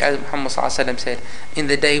you weigh. As Muhammad sallallahu alaihi wasallam said, in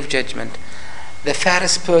the day of judgment, the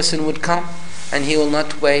fattest person would come and he will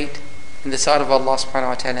not weigh in the sight of Allah subhanahu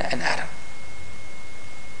wa ta'ala an atom.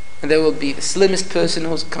 And there will be the slimmest person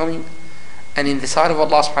who's coming, and in the sight of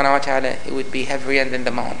Allah subhanahu wa ta'ala it would be heavier than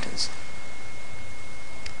the mountains.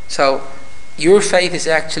 So your faith is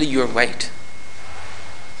actually your weight.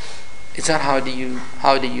 It's not how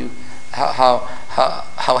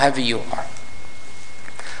heavy you are.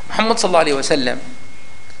 Muhammad sallallahu alaihi wasallam,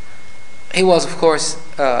 he was of course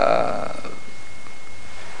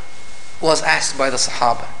was asked by the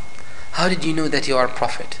Sahaba, how did you know that you are a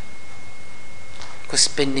prophet? Because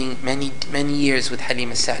spending many years with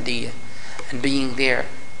Haleemah As Sadiyah and being there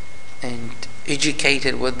and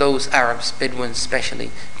educated with those Arabs, Bedouins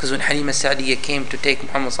especially, because when Haleemah As Sadiyah came to take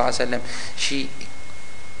Muhammad sallallahu alaihi wasallam,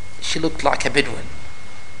 she looked like a Bedouin.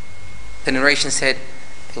 The narration said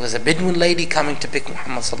it was a Bedouin lady coming to pick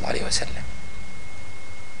Muhammad sallallahu alaihi wasallam.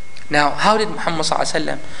 Now, how did Muhammad sallallahu alaihi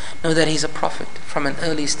wasallam know that he's a prophet from an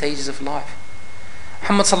early stages of life?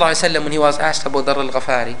 Muhammad sallallahu alaihi wasallam, when he was asked Abu Dharr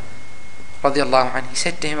al-Ghafari radiyallahu anhu, he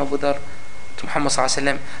said to him, Abu Dharr, to Muhammad sallallahu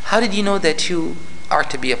alaihi wasallam, how did you know that you are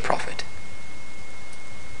to be a prophet?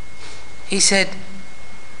 He said,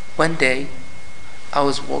 one day I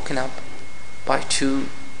was woken up by two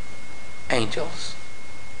angels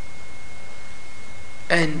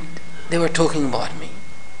and they were talking about me.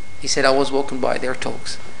 He said, I was woken by their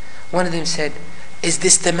talks. One of them said, is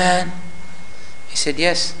this the man? He said,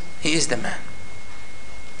 yes, he is the man.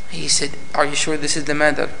 He said, are you sure this is the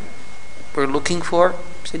man that we're looking for?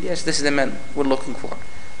 He said, yes, this is the man we're looking for,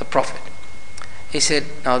 the prophet. He said,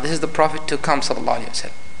 now this is the prophet to come, sallallahu alaihi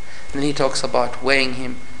wasallam. And then he talks about weighing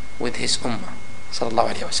him with his ummah,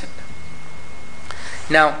 sallallahu alaihi wasallam.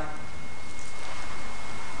 Now,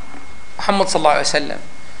 Muhammad sallallahu alaihi wasallam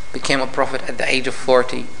became a prophet at the age of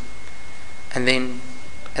 40, and then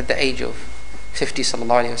at the age of 50,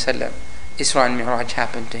 sallallahu alaihi wasallam, Isra and Mi'raj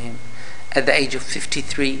happened to him. At the age of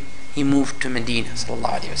 53, he moved to Medina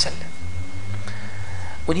sallallahu alaihi wasallam.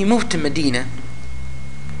 When he moved to Medina,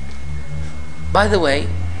 by the way,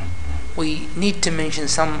 we need to mention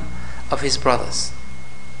some of his brothers.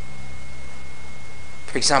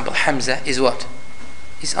 For example, Hamza is what?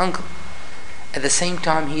 His uncle. At the same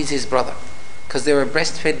time, he is his brother, because they were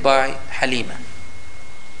breastfed by Haleemah.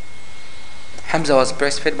 Hamza was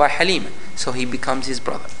breastfed by Haleemah, so he becomes his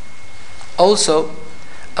brother. Also,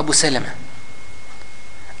 Abu Salama.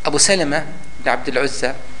 Abu Salama, Abdul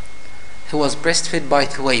Uzza, who was breastfed by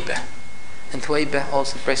Thuwaybah, and Thuwaybah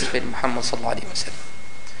also breastfed Muhammad sallallahu alaihi wasallam.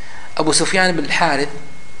 Abu Sufyan ibn al-Harith,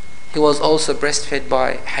 he was also breastfed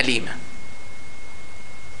by Haleemah.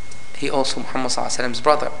 He also Muhammad sallallahu alaihi wasallam's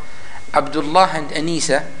brother. Abdullah and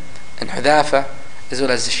Anisa and Hudhafa, as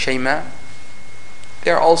well as Shayma,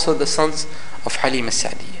 they are also the sons of Haleemah As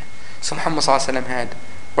Sadiyah. So Muhammad sallallahu alaihi wasallam had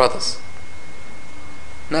brothers,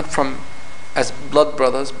 not from as blood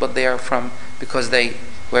brothers, but they are from because they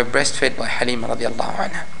were breastfed by Haleemah radiallahu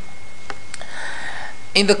anha.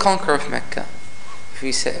 In the conquer of Mecca,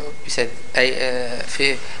 we said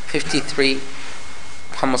 53,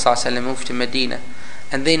 Muhammad sallallahu alaihi wasallam moved to Medina,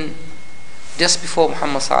 and then just before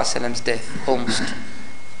Muhammad sallallahu alaihi wasallam's death, almost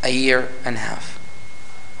a year and a half,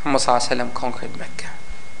 Muhammad sallallahu alaihi wasallam conquered Mecca,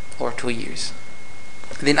 or 2 years.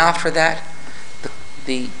 And then after that,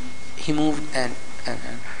 he moved and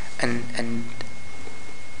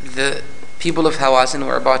the people of Hawazin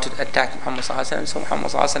were about to attack Muhammad sallallahu alaihi wasallam, so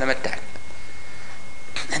Muhammad sallallahu alaihi wasallam attacked.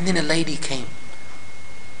 And then a lady came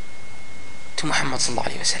to Muhammad sallallahu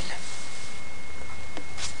alaihi wasallam.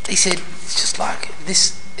 They said, it's just like,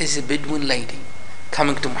 this is a Bedouin lady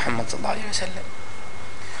coming to Muhammad sallallahu alaihi wasallam.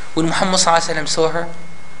 When Muhammad sallallahu alaihi wasallam saw her,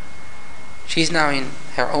 she's now in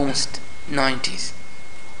her almost 90s.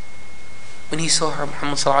 When he saw her,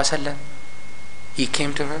 Muhammad sallallahu alaihi wasallam, he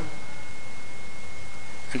came to her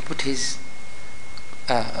and put his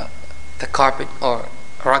the carpet or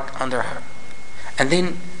rug under her, and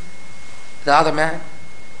then the other man,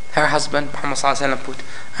 her husband, Muhammad sallallahu alaihi wasallam, put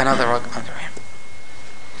another rug under him.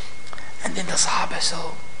 And then the Sahaba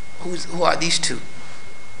saw, who are these two?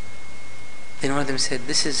 Then one of them said,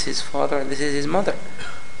 this is his father and this is his mother.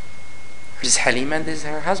 This is Haleemah and this is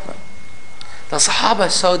her husband. The Sahaba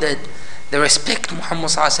saw that the respect Muhammad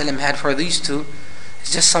sallallahu alaihi wasallam had for these two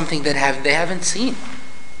is just something that they haven't seen.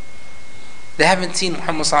 They haven't seen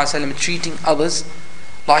Muhammad sallallahu alaihi wasallam treating others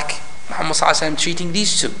like Muhammad sallallahu alaihi wasallam treating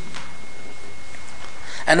these two.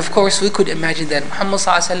 And of course, we could imagine that Muhammad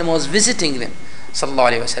sallallahu alaihi wasallam was visiting them sallallahu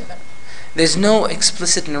alaihi wasallam. There's no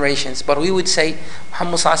explicit narrations, but we would say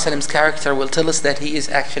Muhammad sallallahu alaihi wasallam's character will tell us that he is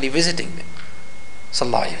actually visiting them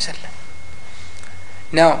sallallahu alaihi wasallam.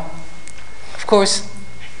 Now, of course,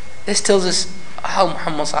 this tells us how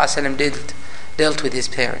Muhammad sallallahu alaihi wasallam dealt with his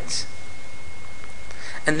parents.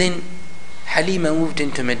 And then Haleemah moved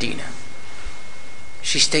into Medina.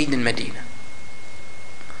 She stayed in Medina.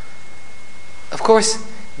 Of course,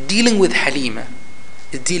 dealing with Haleemah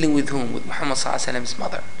is dealing with whom? With Muhammad sallallahu alaihi wasallam's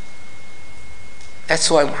mother.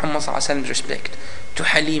 That's why Muhammad sallallahu alaihi wasallam's respect to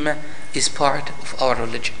Haleemah is part of our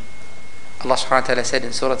religion. Allah subhanahu wa ta'ala said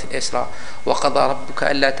in Surah Al-Isra, وَقَضَى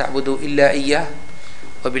رَبُّكَ أَلَّا تَعْبُدُوا إِلَّا إِيَّهُ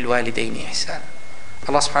وَبِالْوَالِدَيْنِ إِحْسَانًا.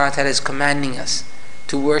 Allah subhanahu wa ta'ala is commanding us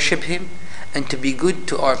to worship Him and to be good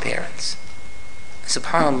to our parents.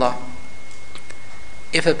 Subhanallah,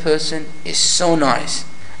 if a person is so nice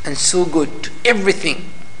and so good to everything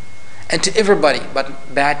and to everybody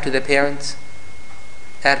but bad to the parents,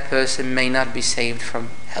 that person may not be saved from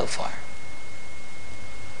hellfire.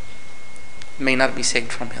 May not be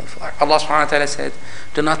saved from hellfire. Allah subhanahu wa ta'ala said,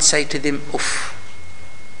 do not say to them uff.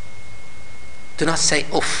 Do not say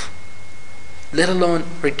uff, let alone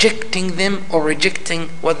rejecting them or rejecting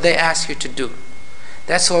what they ask you to do.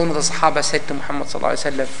 That's why one of the Sahaba said to Muhammad sallallahu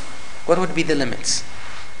alaihi wasallam, what would be the limits?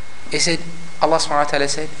 He said, Allah subhanahu wa ta'ala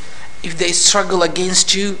said, if they struggle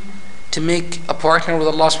against you to make a partner with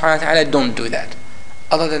Allah subhanahu wa ta'ala, don't do that.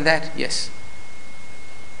 Other than that, yes.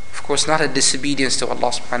 Of course, not a disobedience to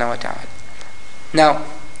Allah subhanahu wa ta'ala. Now,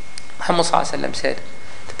 Muhammad sallallahu alaihi wasallam said,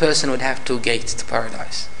 the person would have 2 gates to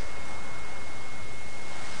paradise.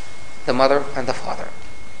 The mother and the father.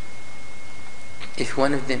 If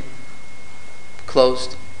one of them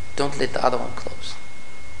closed, don't let the other one close.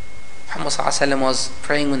 Muhammad sallallahu alaihi wasallam was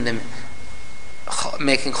praying with them,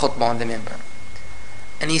 making khutbah on the minbar,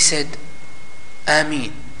 and he said,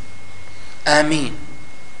 Ameen, Ameen,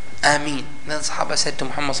 Ameen. Then the Sahaba said to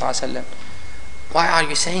Muhammad sallallahu alaihi wasallam, why are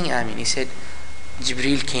you saying Ameen? He said,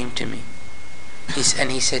 Jibreel came to me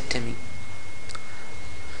and he said to me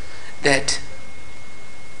that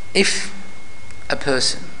if a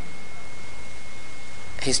person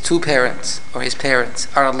his two parents or his parents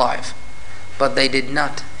are alive, but they did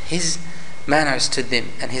not, his manners to them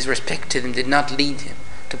and his respect to them did not lead him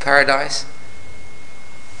to paradise,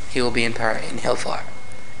 he will be in hellfire.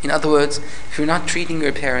 In other words, if you're not treating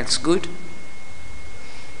your parents good,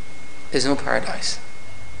 there's no paradise.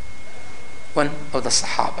 One of the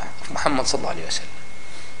Sahaba of Muhammad sallallahu alaihi wasallam,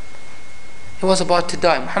 he was about to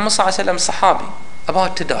die. Muhammad sallallahu alaihi wasallam, Sahabi,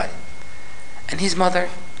 about to die, and his mother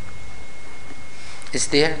is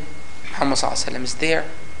there. Muhammad sallallahu alaihi wasallam is there,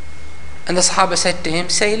 and the Sahaba said to him,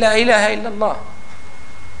 "Say la ilaha illallah."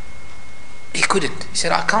 He couldn't. He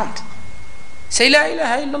said, "I can't." Say la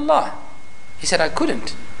ilaha illallah. He said, "I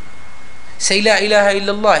couldn't." Say la ilaha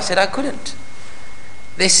illallah. He said, "I couldn't."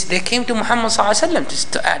 They came to Muhammad sallallahu alaihi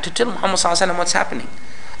wasallam to tell Muhammad sallallahu alaihi wasallam what's happening.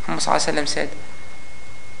 Muhammad sallallahu alaihi wasallam said,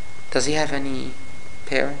 "Does he have any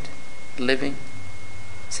parent living?"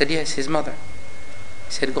 He said, "Yes, his mother."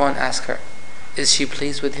 He said, "Go and ask her. Is she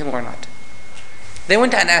pleased with him or not?" They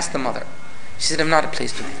went and asked the mother. She said, "I'm not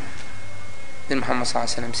pleased with him." Then Muhammad sallallahu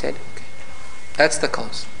alaihi wasallam said, "Okay, that's the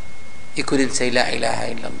cause. He couldn't say la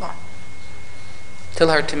ilaha illallah. Tell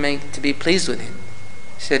her to be pleased with him."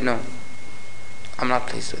 She said, "No, I'm not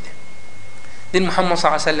pleased with him." Then Muhammad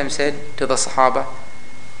sallallahu alaihi wasallam said to the Sahaba,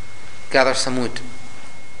 "Gather some wood."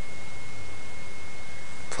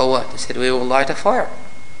 For what? He said, "We will light a fire."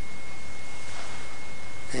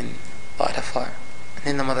 Then light a fire. And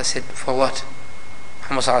then the mother said, "For what?"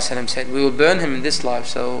 Muhammad sallallahu alaihi wasallam said, "We will burn him in this life,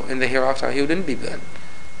 so in the hereafter he wouldn't be burned."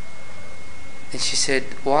 Then she said,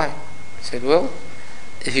 "Why?" He said, "Well,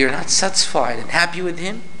 if you're not satisfied and happy with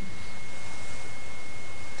him,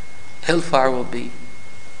 hellfire will be,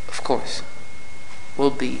 of course, he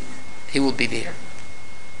will be there."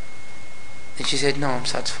 And she said, "No, I'm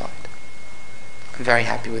satisfied. I'm very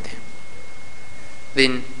happy with him."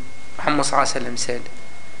 Then Muhammad sallallahu alaihi wasallam said,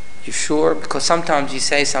 "You sure? Because sometimes you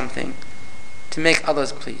say something to make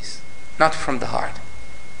others pleased, not from the heart."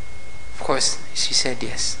 Of course, she said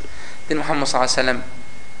yes. Then Muhammad sallallahu alaihi wasallam,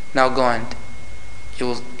 "Now go and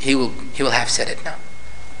he will have said it now."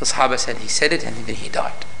 The Sahaba said he said it, and then he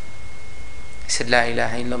died. He said la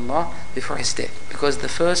ilaha illallah before his death, because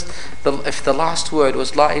if the last word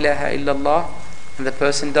was la ilaha illallah and the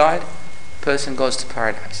person died, the person goes to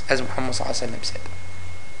paradise, as Muhammad sallallahu alaihi wasallam said.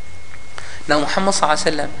 Now Muhammad sallallahu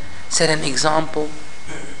alaihi wasallam set an example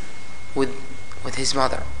with his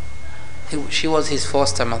mother. She was his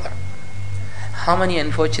foster mother. How many,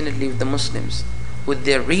 unfortunately, of the Muslims with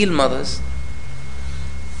their real mothers,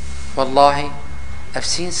 wallahi, I've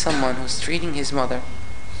seen someone who's treating his mother,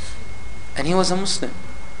 and he was a Muslim,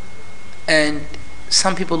 and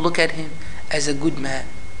some people look at him as a good man.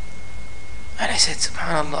 And I said,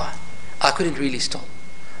 subhanallah, I couldn't really stop.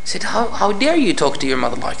 I said, how dare you talk to your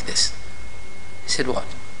mother like this? He said, what?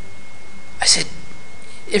 I said,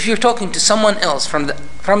 if you're talking to someone else from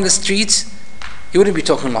the streets, you wouldn't be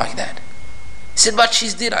talking like that. He said, but she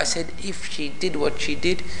did. I said, if she did what she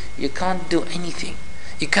did, you can't do anything.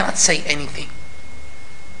 You cannot say anything.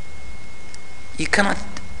 You cannot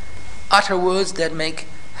utter words that make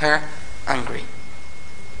her angry.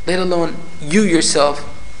 Let alone you yourself,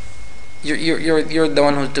 you're the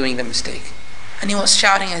one who's doing the mistake. And he was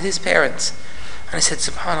shouting at his parents. And I said,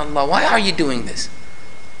 subhanallah, why are you doing this?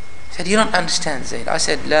 He said, you don't understand, Zayd. I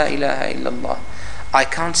said, la ilaha illallah. I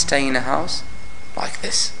can't stay in a house like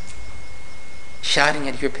this. Shouting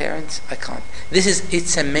at your parents, I can't.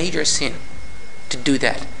 It's a major sin to do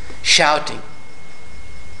that. Shouting.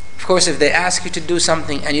 Of course, if they ask you to do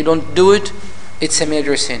something and you don't do it, it's a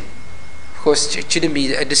major sin. Of course, it shouldn't be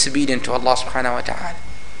disobedient to Allah subhanahu wa ta'ala.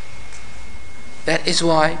 That is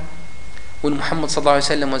why when Muhammad sallallahu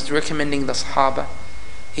alaihi wasallam was recommending the Sahaba,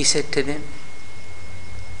 he said to them,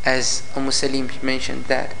 as Salim mentioned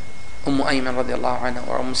that, Ayman radiallahu anha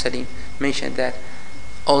or Salim mentioned that,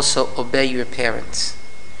 also obey your parents,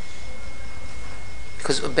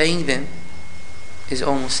 because obeying them is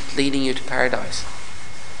almost leading you to paradise.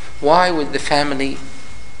 Why would the family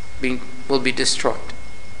will be destroyed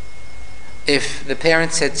if the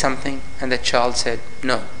parent said something and the child said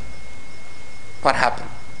no? What happened?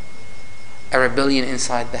 A rebellion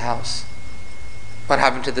inside the house. What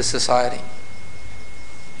happened to the society?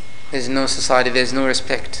 There's no society, there's no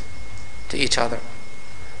respect to each other.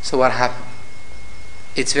 So what happened?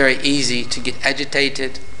 It's very easy to get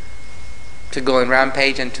agitated, to go and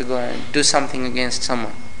rampage and to go and do something against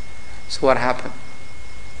someone. So what happened?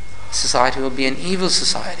 Society will be an evil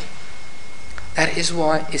society. That is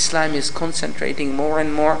why Islam is concentrating more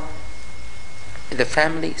and more on the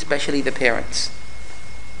family, especially the parents,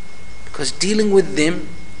 because dealing with them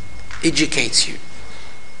educates you.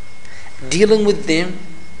 Dealing with them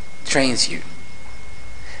trains you.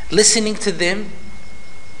 listening to them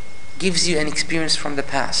gives you an experience from the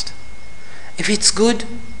past. If it's good,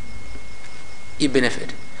 you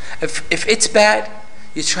benefit. If it's bad,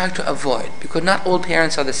 you try to avoid, because not all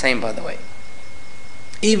parents are the same, by the way.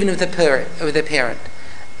 Even if the parent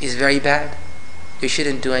is very bad, you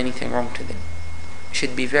shouldn't do anything wrong to them. You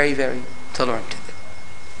should be very, very tolerant to them.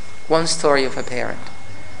 One story of a parent,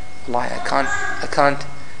 wallahi, I can't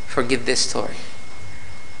forget this story.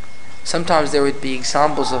 Sometimes there would be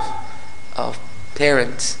examples of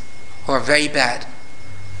parents who are very bad,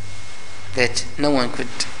 that no one could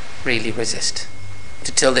really resist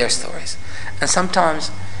to tell their stories. And sometimes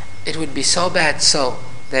it would be so bad so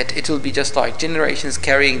that it will be just like generations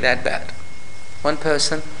carrying that bad. One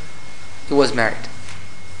person, he was married.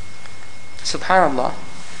 Subhanallah,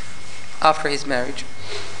 after his marriage,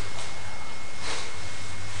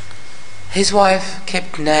 his wife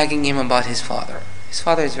kept nagging him about his father. His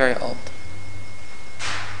father is very old,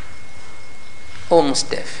 almost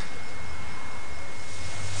deaf.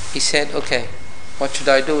 He said, okay, what should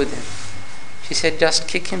I do with him? She said, just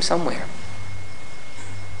kick him somewhere.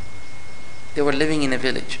 They were living in a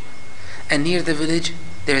village, and near the village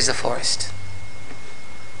there is a forest,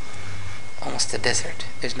 almost a desert.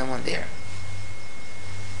 There's no one there.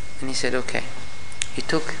 And he said, okay. He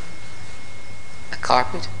took a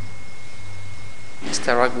carpet, just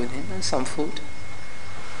a rug with him, and some food,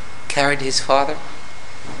 carried his father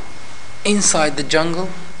inside the jungle,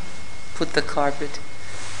 put the carpet,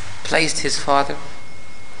 placed his father,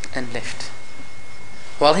 and left.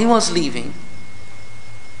 While he was leaving,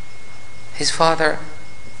 his father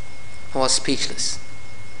was speechless,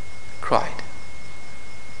 cried,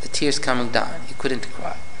 the tears coming down. He couldn't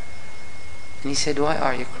cry. And he said, why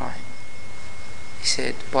are you crying? He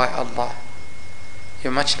said, by Allah,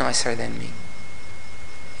 you're much nicer than me.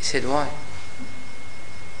 He said, why?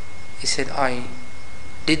 He said, I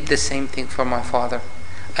did the same thing for my father.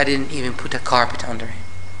 I didn't even put a carpet under him.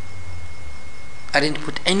 I didn't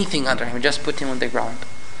put anything under him, just put him on the ground,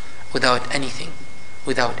 without anything,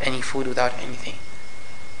 without any food, without anything.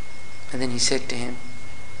 And then he said to him,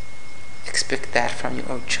 expect that from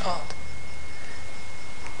your own child.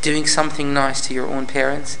 Doing something nice to your own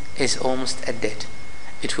parents is almost a debt.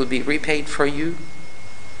 It will be repaid for you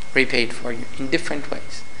in different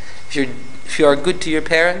ways. If you are good to your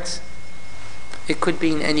parents, it could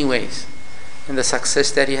be in any ways. In the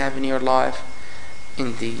success that you have in your life,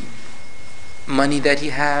 in the money that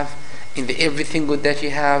you have, in the everything good that you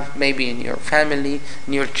have, maybe in your family,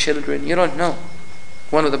 in your children, you don't know.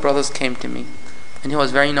 One of the brothers came to me, and he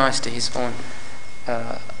was very nice to his own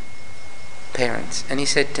parents, and he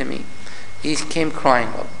said to me, he came crying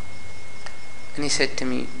up, and he said to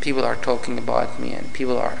me, people are talking about me, and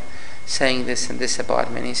people are saying this and this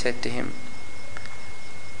about me. And he said to him,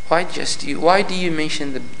 why do you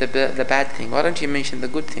mention the bad thing? Why don't you mention the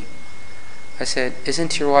good thing? I said,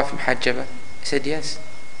 isn't your wife muhajjaba? He said, yes.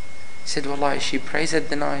 He said, wallahi, she prays at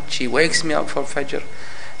the night, she wakes me up for Fajr,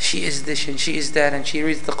 she is this and she is that, and she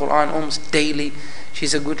reads the Quran almost daily,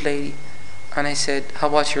 she's a good lady. And I said, how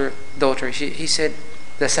about your daughter? He said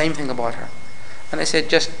the same thing about her. And I said,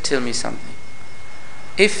 just tell me something.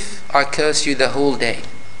 If I curse you the whole day,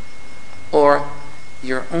 or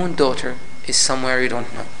your own daughter is somewhere you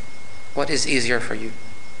don't know, what is easier for you?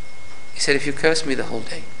 He said, if you curse me the whole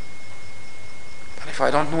day. But if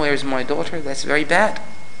I don't know where is my daughter, that's very bad.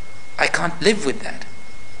 I can't live with that.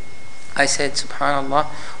 I said, subhanallah,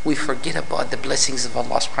 we forget about the blessings of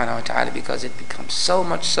Allah subhanahu wa ta'ala, because it becomes so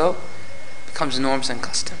much so, becomes norms and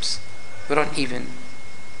customs. We don't even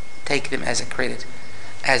take them as a credit,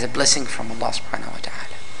 as a blessing from Allah subhanahu wa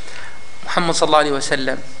ta'ala. Muhammad sallallahu alayhi wa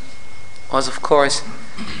sallam was, of course,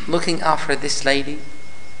 looking after this lady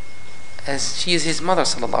as she is his mother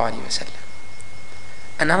sallallahu alayhi wa sallam.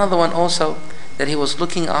 And another one also that he was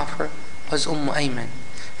looking after was Ayman,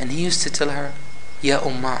 and he used to tell her, Ya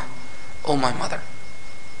Ummah, oh my mother.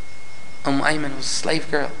 Ayman was a slave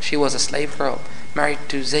girl. She was a slave girl married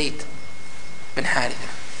to Zayd bin Haritha.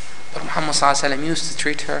 But Muhammad sallallahu alayhi wa sallam used to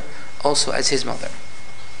treat her also as his mother.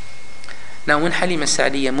 Now when Haleemah As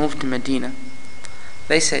Sadiyah moved to Medina,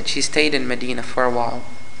 they said she stayed in Medina for a while.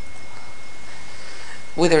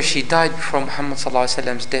 Whether she died before Muhammad sallallahu alayhi wa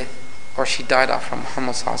sallam's death, or she died after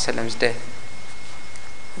Muhammad sallallahu alayhi wa sallam's death,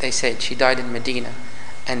 they said she died in Medina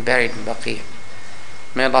and buried in Baqi'.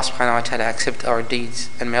 May Allah subhanahu wa ta'ala accept our deeds,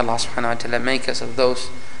 and may Allah subhanahu wa ta'ala make us of those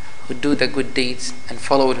who do the good deeds and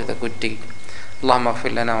follow with the good deed. Allahumma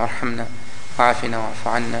ighfir lana warhamna wa'afina wa'fu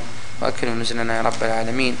 'anna وأكرم نزلنا يا رب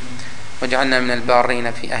العالمين واجعلنا من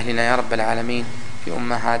البارين في أهلنا يا رب العالمين في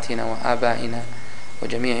أمهاتنا وآبائنا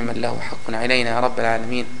وجميع من له حق علينا يا رب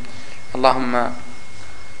العالمين. اللهم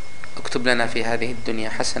واكتب لنا في هذه الدنيا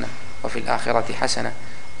حسنة وفي الآخرة حسنة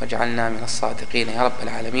واجعلنا من الصادقين يا رب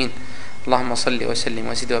العالمين. اللهم صل وسلم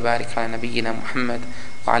وزد وبارك على نبينا محمد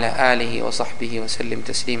وعلى آله وصحبه وسلم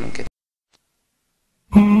تسليما كثيرا.